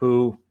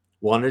who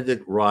wanted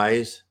to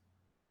rise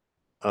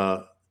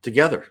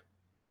together,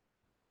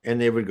 and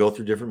they would go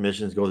through different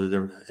missions, go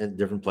to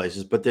different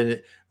places. But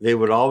then they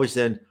would always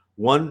the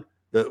one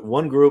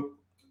group,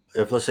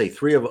 if let's say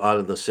 3 out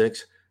of the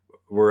 6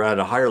 were at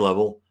a higher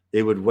level,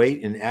 they would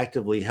wait and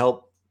actively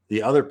help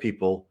the other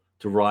people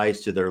to rise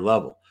to their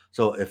level.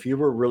 So if you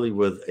were really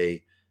with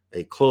a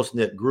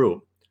close-knit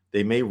group,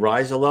 they may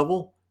rise a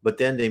level, but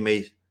then they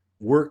may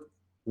work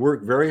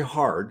very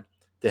hard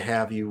to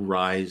have you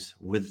rise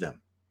with them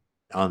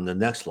on the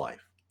next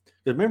life.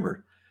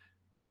 Remember,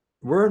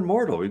 we're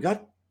immortal. We've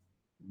got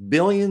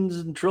billions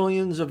and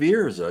trillions of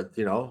years.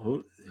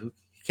 Who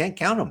can't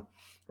count them,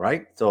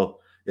 right? So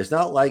it's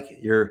not like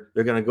they're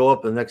going to go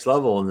up the next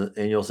level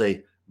and you'll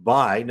say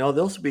bye. No,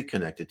 they'll still be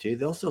connected to you.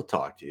 They'll still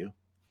talk to you.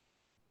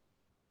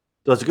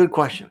 So it's a good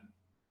question.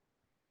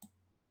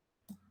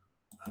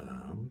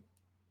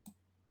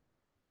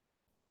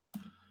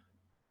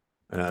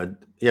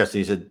 Yes,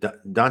 he said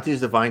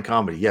Dante's Divine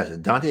Comedy. Yes,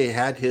 Dante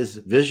had his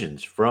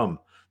visions from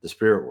the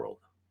spirit world.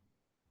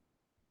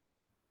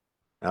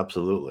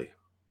 Absolutely.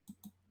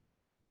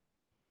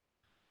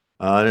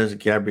 There's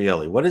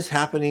Gabriele. What is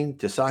happening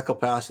to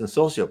psychopaths and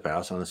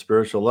sociopaths on a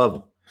spiritual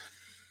level?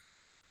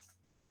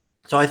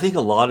 So I think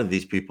a lot of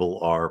these people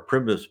are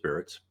primitive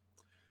spirits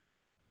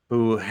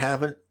who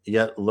haven't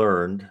yet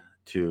learned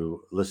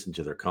to listen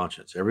to their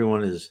conscience.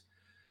 Everyone is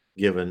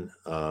given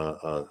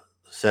a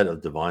set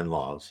of divine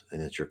laws,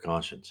 and it's your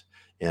conscience.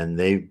 And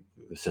they,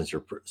 since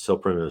they're so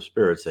primitive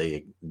spirits,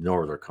 they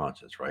ignore their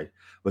conscience, right?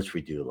 Which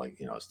we do, like,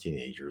 as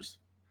teenagers,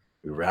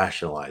 we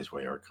rationalize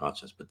away our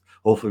conscience, but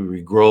hopefully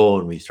we grow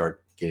and we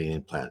start getting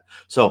implanted.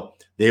 So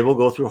they will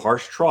go through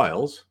harsh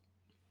trials,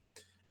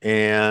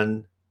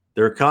 and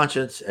their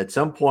conscience, at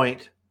some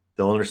point,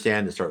 they'll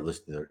understand and start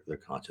listening to their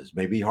conscience.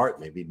 Maybe hard,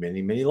 maybe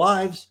many, many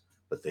lives,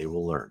 but they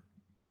will learn.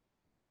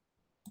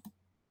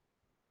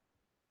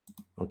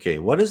 Okay,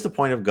 what is the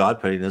point of God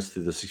putting us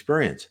through this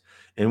experience?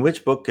 And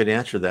which book could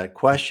answer that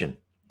question?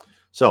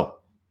 So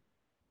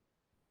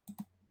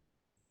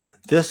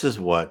this is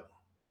a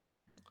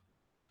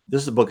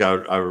book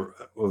I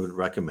would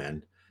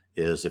recommend,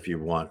 is if you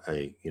want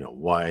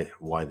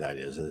why that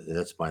is. And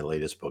that's my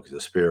latest book, The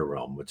Spirit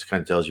Realm, which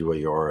kind of tells you where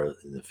you are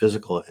in the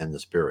physical and the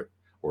spirit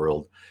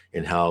world,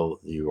 and how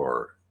you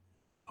are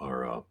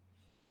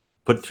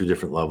put through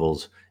different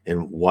levels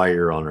and why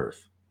you're on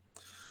Earth.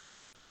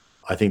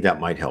 I think that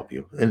might help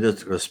you. And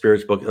it's a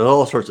spirits book,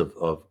 all sorts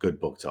of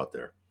good books out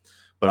there,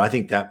 but I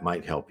think that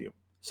might help you.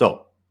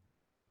 So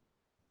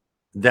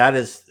that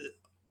is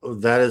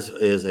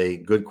a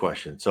good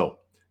question. So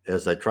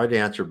as I tried to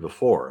answer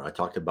before, I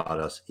talked about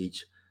us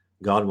each,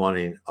 God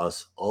wanting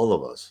us, all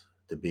of us,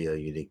 to be a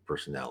unique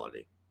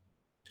personality.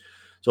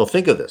 So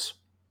think of this.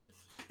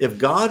 If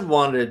God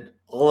wanted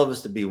all of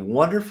us to be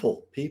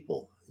wonderful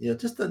people,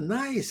 just the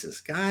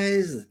nicest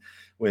guys,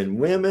 when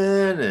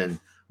women and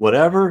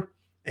whatever,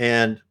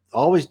 and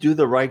always do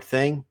the right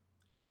thing,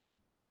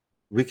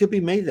 we could be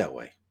made that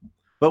way.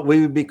 But we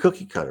would be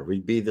cookie cutter.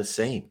 We'd be the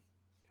same,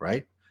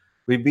 right?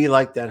 We'd be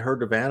like that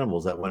herd of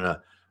animals that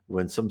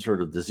when some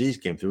sort of disease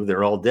came through,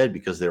 they're all dead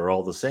because they're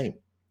all the same.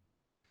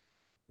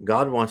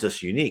 God wants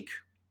us unique.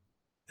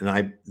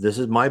 And this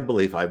is my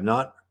belief. I've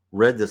not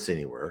read this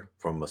anywhere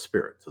from a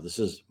spirit. So this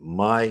is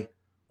my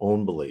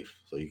own belief.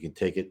 So you can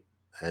take it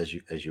as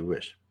you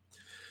wish.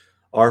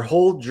 Our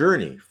whole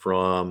journey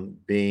from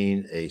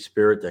being a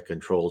spirit that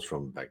controls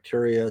from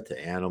bacteria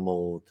to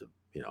animal to,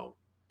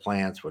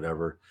 plants,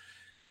 whatever,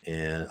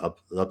 and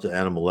up to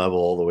animal level,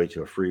 all the way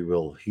to a free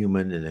will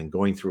human, and then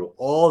going through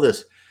all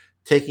this,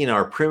 taking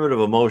our primitive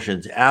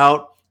emotions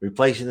out,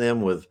 replacing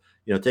them with,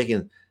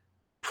 taking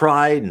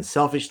pride and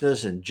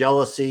selfishness and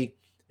jealousy,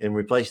 and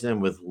replacing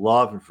them with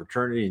love and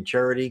fraternity and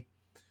charity.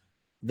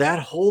 That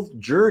whole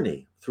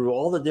journey through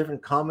all the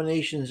different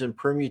combinations and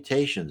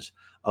permutations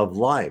of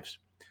lives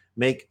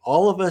make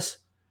all of us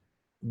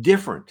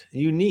different,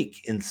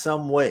 unique in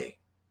some way.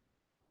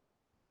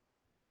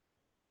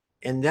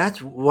 And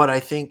that's what I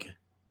think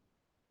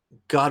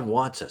God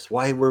wants us,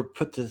 why we're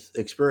put to this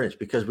experience,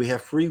 because we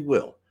have free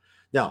will.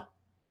 Now,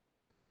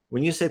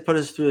 when you say put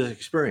us through this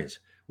experience,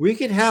 we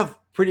could have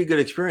pretty good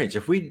experience.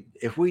 If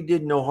we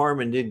did no harm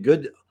and did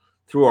good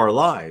through our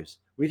lives,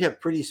 we'd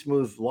have pretty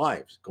smooth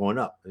lives going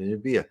up. And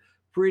it'd be a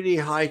pretty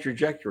high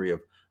trajectory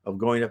of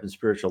going up in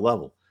spiritual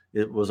level.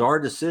 It was our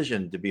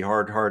decision to be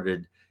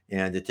hard-hearted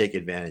and to take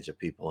advantage of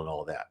people and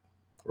all that,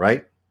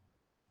 right?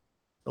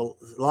 A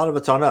lot of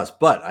it's on us,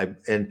 but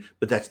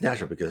that's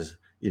natural because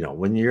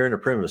when you're in a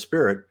primitive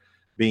spirit,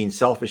 being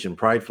selfish and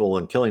prideful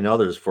and killing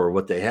others for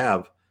what they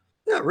have,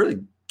 that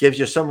really gives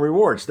you some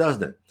rewards,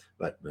 doesn't it?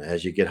 But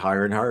as you get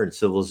higher and higher in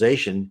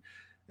civilization,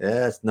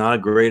 that's not a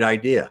great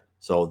idea.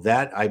 So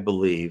that, I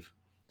believe,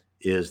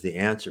 is the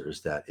answer: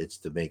 is that it's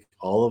to make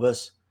all of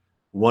us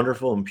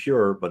wonderful and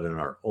pure, but in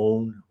our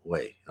own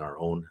way, in our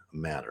own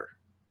manner.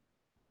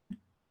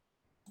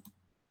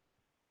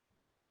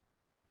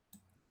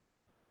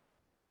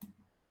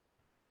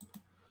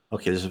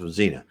 Okay, this is from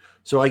Zena.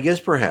 So I guess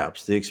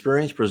perhaps the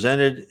experience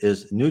presented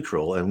is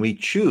neutral and we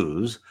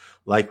choose,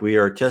 like we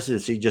are tested to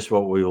see just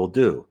what we will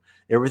do.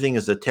 Everything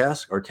is a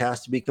task or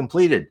task to be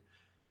completed.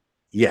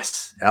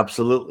 Yes,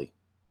 absolutely.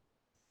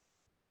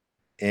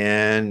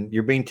 And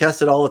you're being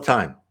tested all the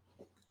time.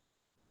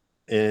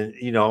 And,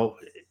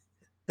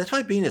 that's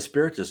why being a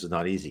spiritist is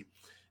not easy,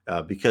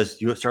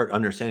 because you start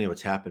understanding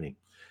what's happening.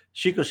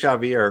 Chico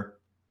Xavier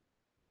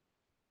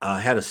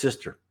had a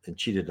sister, and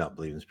she did not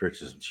believe in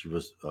spiritism. She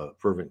was a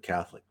fervent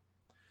Catholic.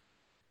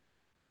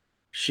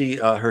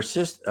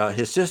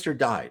 His sister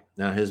died.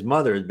 Now his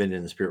mother had been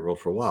in the spirit world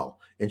for a while,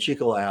 and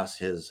Chico asked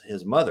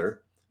his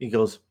mother. He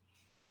goes,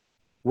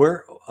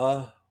 "Where?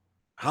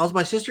 How's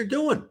my sister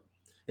doing?"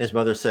 His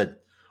mother said,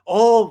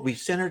 "Oh, we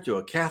sent her to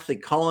a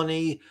Catholic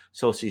colony,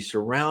 so she's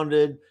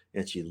surrounded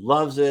and she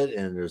loves it,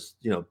 and there's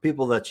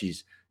people that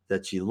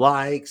she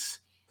likes,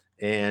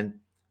 and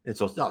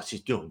so no, she's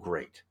doing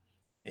great."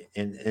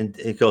 And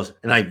it goes,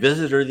 and I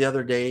visited her the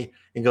other day,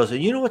 and goes,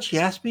 "And you know what she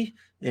asked me?"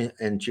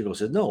 And Chico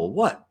says, "No,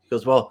 what?" He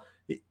goes, "Well,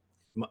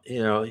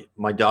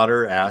 my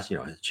daughter asked,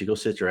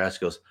 Chico's sister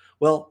asked, goes,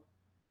 well,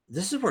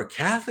 this is where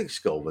Catholics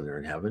go when they're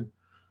in heaven.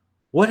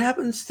 What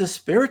happens to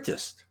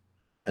spiritists?"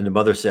 And the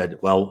mother said,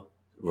 "Well,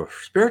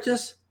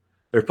 spiritists,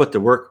 they're put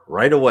to work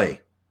right away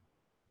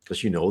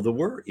because you know the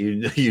word,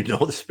 you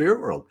know the spirit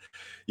world,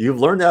 you've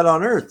learned that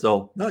on earth.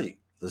 So no,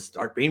 let's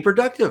start being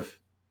productive."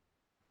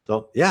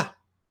 So yeah,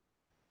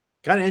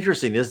 kind of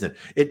interesting, isn't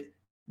it?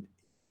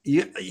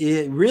 You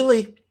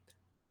really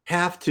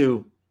have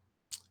to,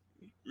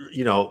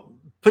 you know,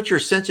 put your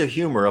sense of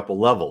humor up a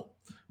level,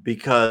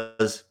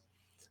 because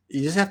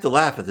you just have to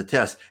laugh at the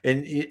test,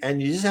 and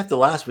you just have to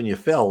laugh when you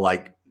fail,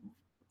 like,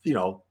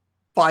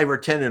 5 or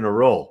 10 in a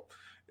row.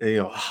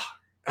 And,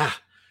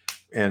 ah,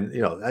 and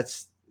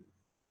that's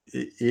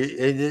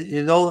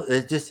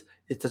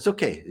it's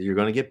okay. You're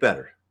going to get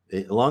better.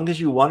 As long as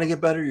you want to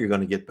get better, you're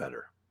going to get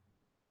better.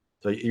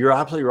 So you're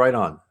absolutely right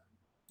on.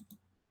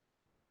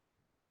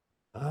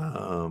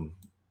 Um,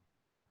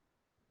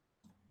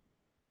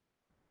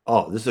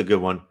 oh, this is a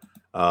good one.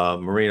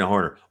 Marina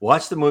Horner.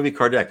 Watch the movie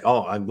Kardec.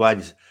 Oh, I'm glad.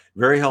 He's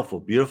very helpful.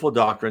 Beautiful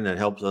doctrine that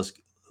helps us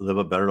live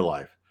a better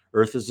life.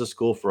 Earth is a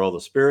school for all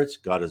the spirits.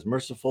 God is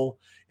merciful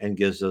and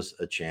gives us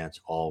a chance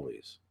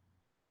always.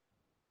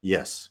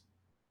 Yes.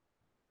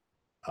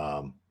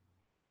 Um,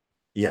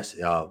 yes.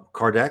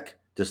 Kardec.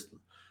 Just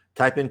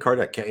type in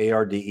Kardec,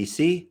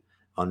 Kardec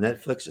on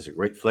Netflix. It's a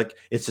great flick.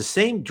 It's the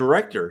same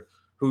director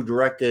who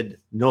directed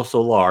No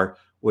Solar,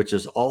 which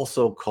is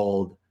also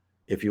called,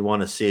 if you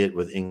want to see it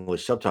with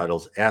English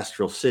subtitles,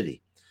 Astral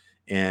City.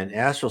 And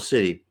Astral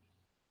City,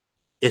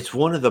 it's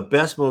one of the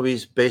best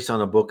movies based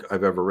on a book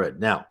I've ever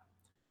read. Now,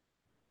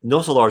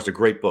 No Solar is a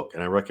great book,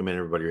 and I recommend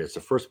everybody read it. It's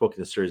the first book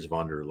in the series of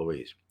Andre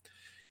Louise.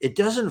 It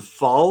doesn't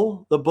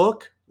follow the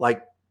book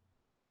like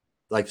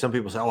some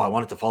people say, "Oh, I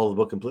want it to follow the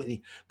book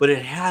completely," but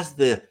it has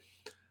the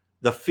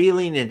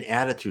feeling and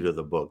attitude of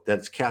the book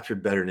that's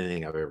captured better than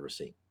anything I've ever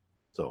seen.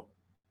 So,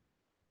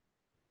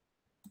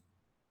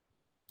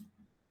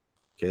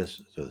 okay,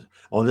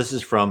 this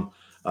is from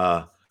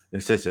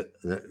it says that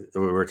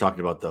we were talking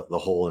about the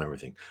whole and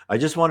everything. I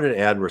just wanted to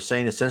add, we're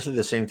saying essentially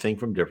the same thing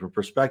from different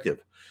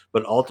perspective,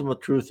 but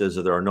ultimate truth is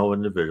that there are no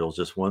individuals,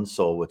 just one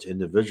soul which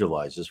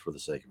individualizes for the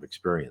sake of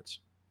experience.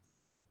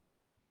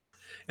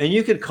 And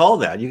you could call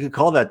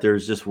that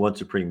there's just one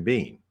supreme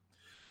being.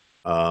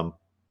 Um,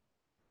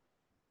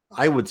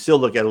 I would still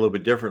look at it a little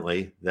bit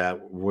differently,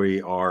 that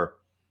we are,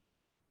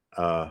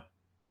 because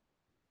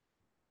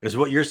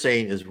what you're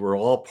saying is we're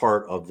all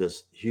part of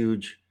this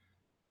huge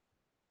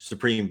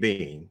supreme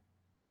being,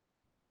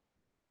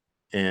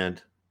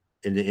 and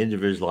it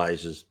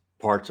individualizes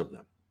parts of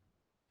them.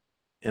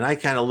 And I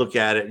kind of look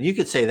at it, and you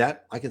could say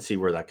that I can see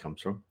where that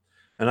comes from.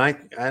 And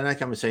I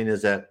come saying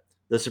is that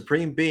the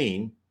supreme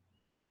being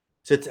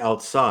sits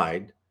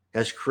outside,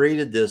 has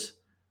created this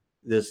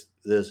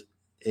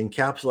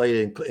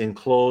encapsulated,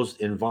 enclosed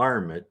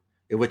environment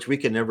in which we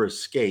can never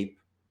escape,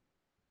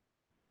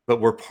 but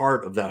we're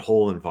part of that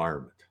whole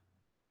environment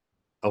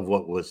of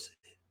what was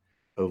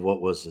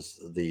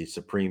the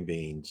supreme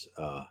being's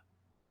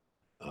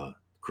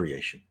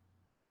creation.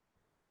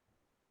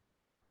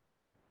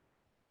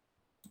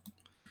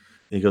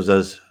 He goes,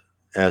 as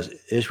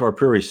Ishwar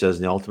Puri says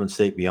in the Ultimate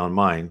State Beyond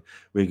Mind,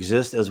 we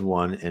exist as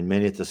one and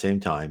many at the same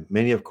time,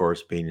 many, of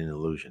course, being an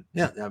illusion.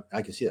 Yeah,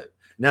 I can see that.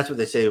 And that's what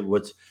they say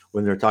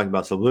when they're talking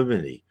about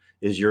sublimity,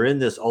 is you're in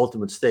this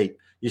ultimate state.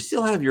 You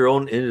still have your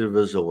own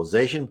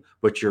individualization,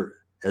 but you're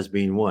as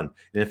being one.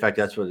 And in fact,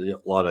 that's what a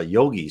lot of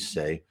yogis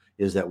say,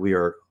 is that we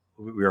are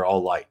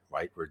all light,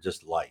 right? We're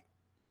just light.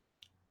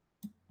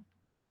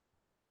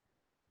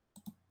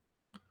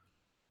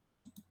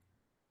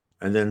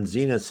 And then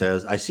Zenith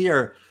says, I see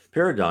our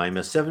paradigm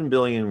as 7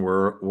 billion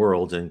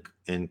worlds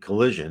in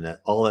collision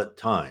at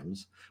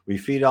times. We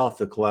feed off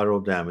the collateral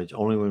damage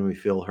only when we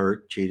feel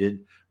hurt, cheated,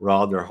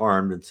 robbed, or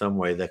harmed in some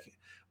way that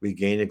we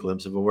gain a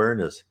glimpse of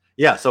awareness.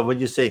 Yeah, so when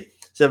you say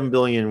 7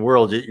 billion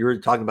worlds, you're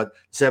talking about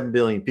 7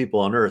 billion people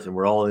on Earth, and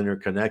we're all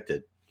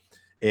interconnected.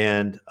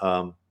 And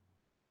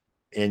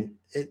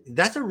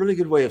that's a really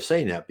good way of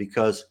saying that,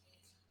 because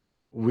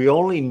we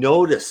only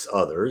notice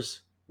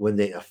others when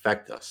they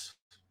affect us,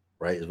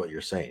 right, is what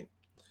you're saying.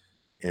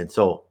 And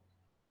so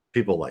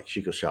people like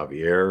Chico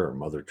Xavier or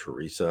Mother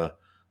Teresa,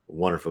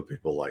 wonderful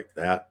people like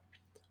that,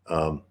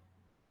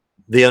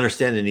 they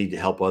understand the need to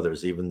help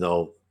others, even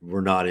though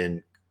we're not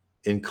in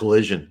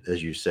collision,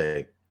 as you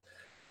say.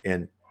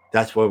 And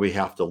that's why we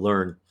have to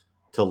learn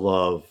to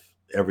love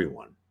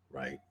everyone,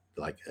 right?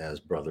 Like as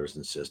brothers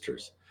and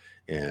sisters.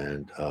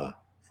 And,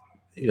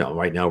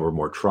 right now we're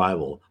more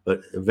tribal,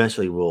 but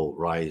eventually we'll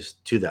rise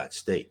to that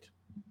state.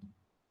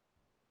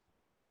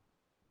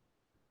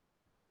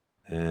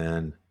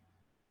 And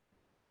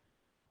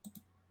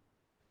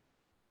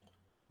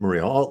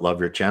Maria, love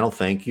your channel.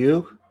 Thank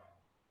you.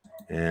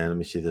 And let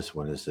me see, this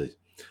one is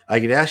I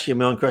could ask you a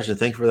million questions.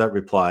 Thank you for that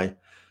reply.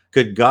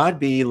 Could God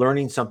be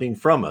learning something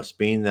from us,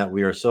 being that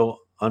we are so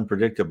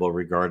unpredictable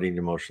regarding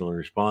emotional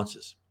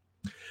responses?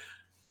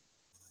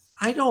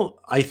 I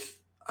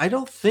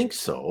don't think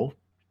so,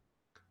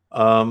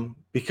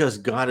 because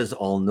God is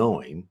all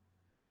knowing,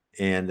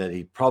 and that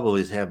he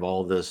probably have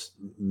all this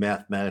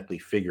mathematically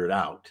figured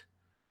out.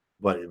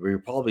 But we're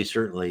probably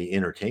certainly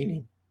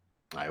entertaining.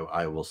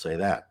 I will say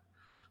that.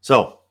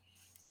 So,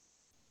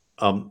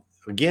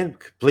 again,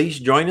 please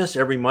join us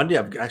every Monday.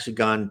 I've actually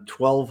gone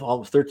 12,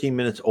 almost 13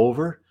 minutes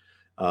over.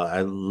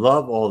 I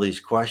love all these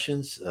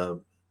questions.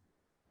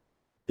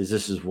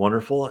 This is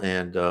wonderful.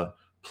 And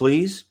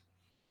please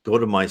go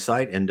to my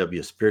site,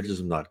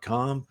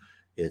 nwspiritism.com.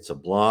 It's a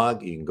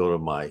blog. You can go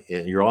to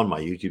you're on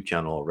my YouTube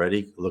channel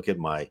already. Look at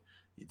my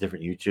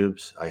different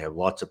YouTubes. I have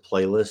lots of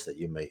playlists that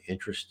may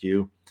interest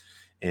you.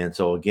 And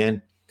so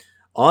again,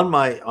 on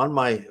my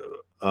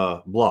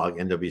blog,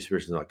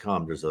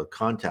 nwspiritism.com, there's a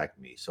contact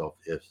me. So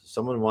if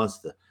someone wants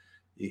to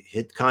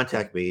hit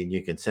contact me, and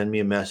you can send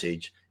me a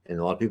message, and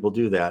a lot of people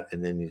do that,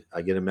 and then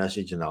I get a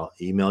message and I'll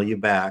email you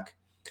back,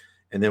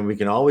 and then we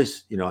can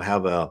always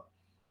have a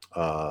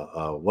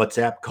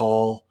WhatsApp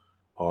call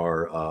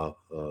or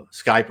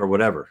Skype or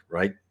whatever,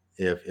 right?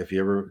 If you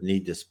ever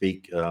need to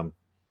speak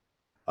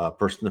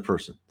person to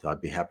person. So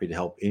I'd be happy to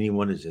help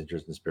anyone who's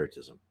interested in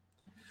Spiritism.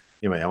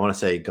 Anyway, I want to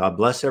say God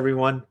bless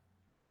everyone.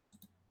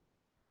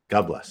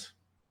 God bless.